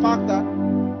out of the fact that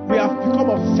we have become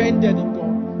offended in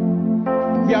God.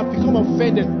 We have become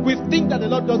offended. We think that the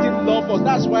Lord doesn't love us.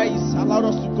 That's why He's allowed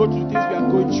us to go through things we are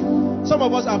going through. Some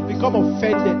of us have become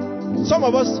offended. Some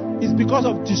of us is because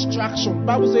of distraction. The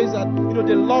Bible says that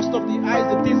the lust of the eyes,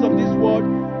 the things of this world,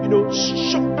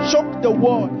 shock the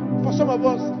world. For some of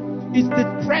us, it's the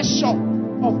pressure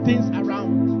of things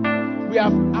around. We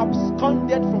have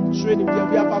absconded from training.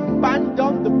 We have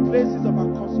abandoned the places of our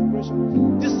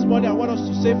consecration. This morning I want us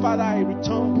to say, Father, I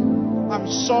return. I'm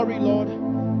sorry, Lord.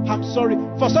 I'm sorry.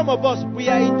 For some of us, we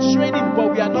are in training,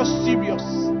 but we are not serious.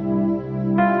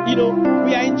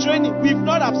 We are in training. We've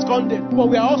not absconded, but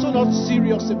we are also not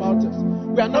serious about it.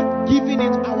 We are not giving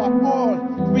it our all.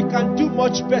 We can do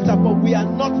much better, but we are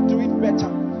not doing better.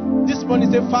 This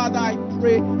morning, say, Father, I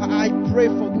pray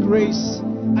for grace.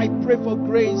 I pray for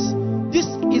grace. This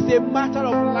is a matter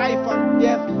of life and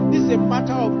death. This is a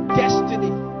matter of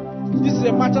destiny. This is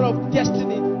a matter of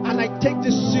destiny, and I take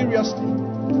this seriously.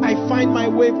 I find my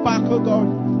way back, oh God,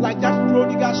 like that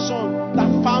prodigal son that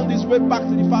found his way back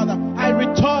to the Father. I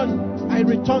return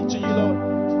to you, Lord.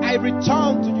 I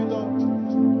return to you, Lord.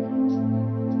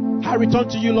 I return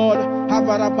to you, Lord.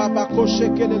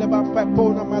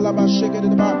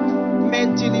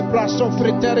 Mentili braso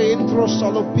fritere intro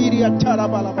salopiria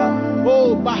tarabalaba.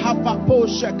 Oh, bahapapo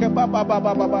sheke baba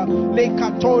baba baba. Le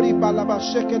katori balaba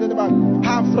sheke deba.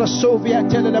 Hafra sovia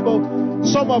telebo.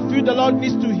 Some of you, the Lord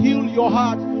needs to heal your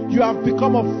heart. You have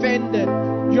become offended.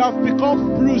 You have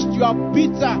become bruised. You are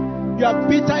bitter. You are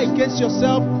bitter against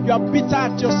yourself. You are bitter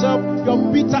at yourself. You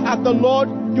are bitter at the Lord.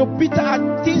 You're bitter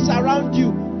at things around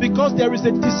you because there is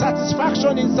a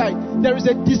dissatisfaction inside. There is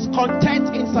a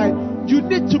discontent inside. You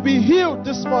need to be healed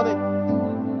this morning.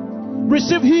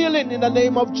 Receive healing in the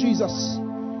name of Jesus.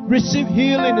 Receive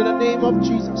healing in the name of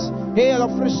Jesus. Hail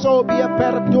of Frisobia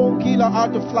perdon kila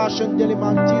ad flash and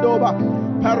delimantidoba.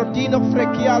 Perdino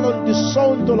frechialon di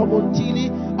sondolo montili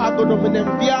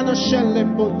agonomenemviana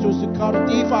shellem bontus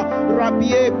cardifa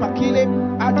rabie pakile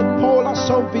ad pola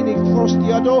sovini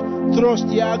frostiado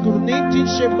trostiagurninti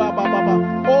shemba baba.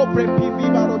 O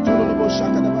prepiviva rotolo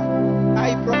boshakadaba.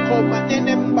 I proclaim my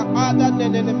name, but other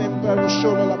than member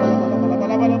show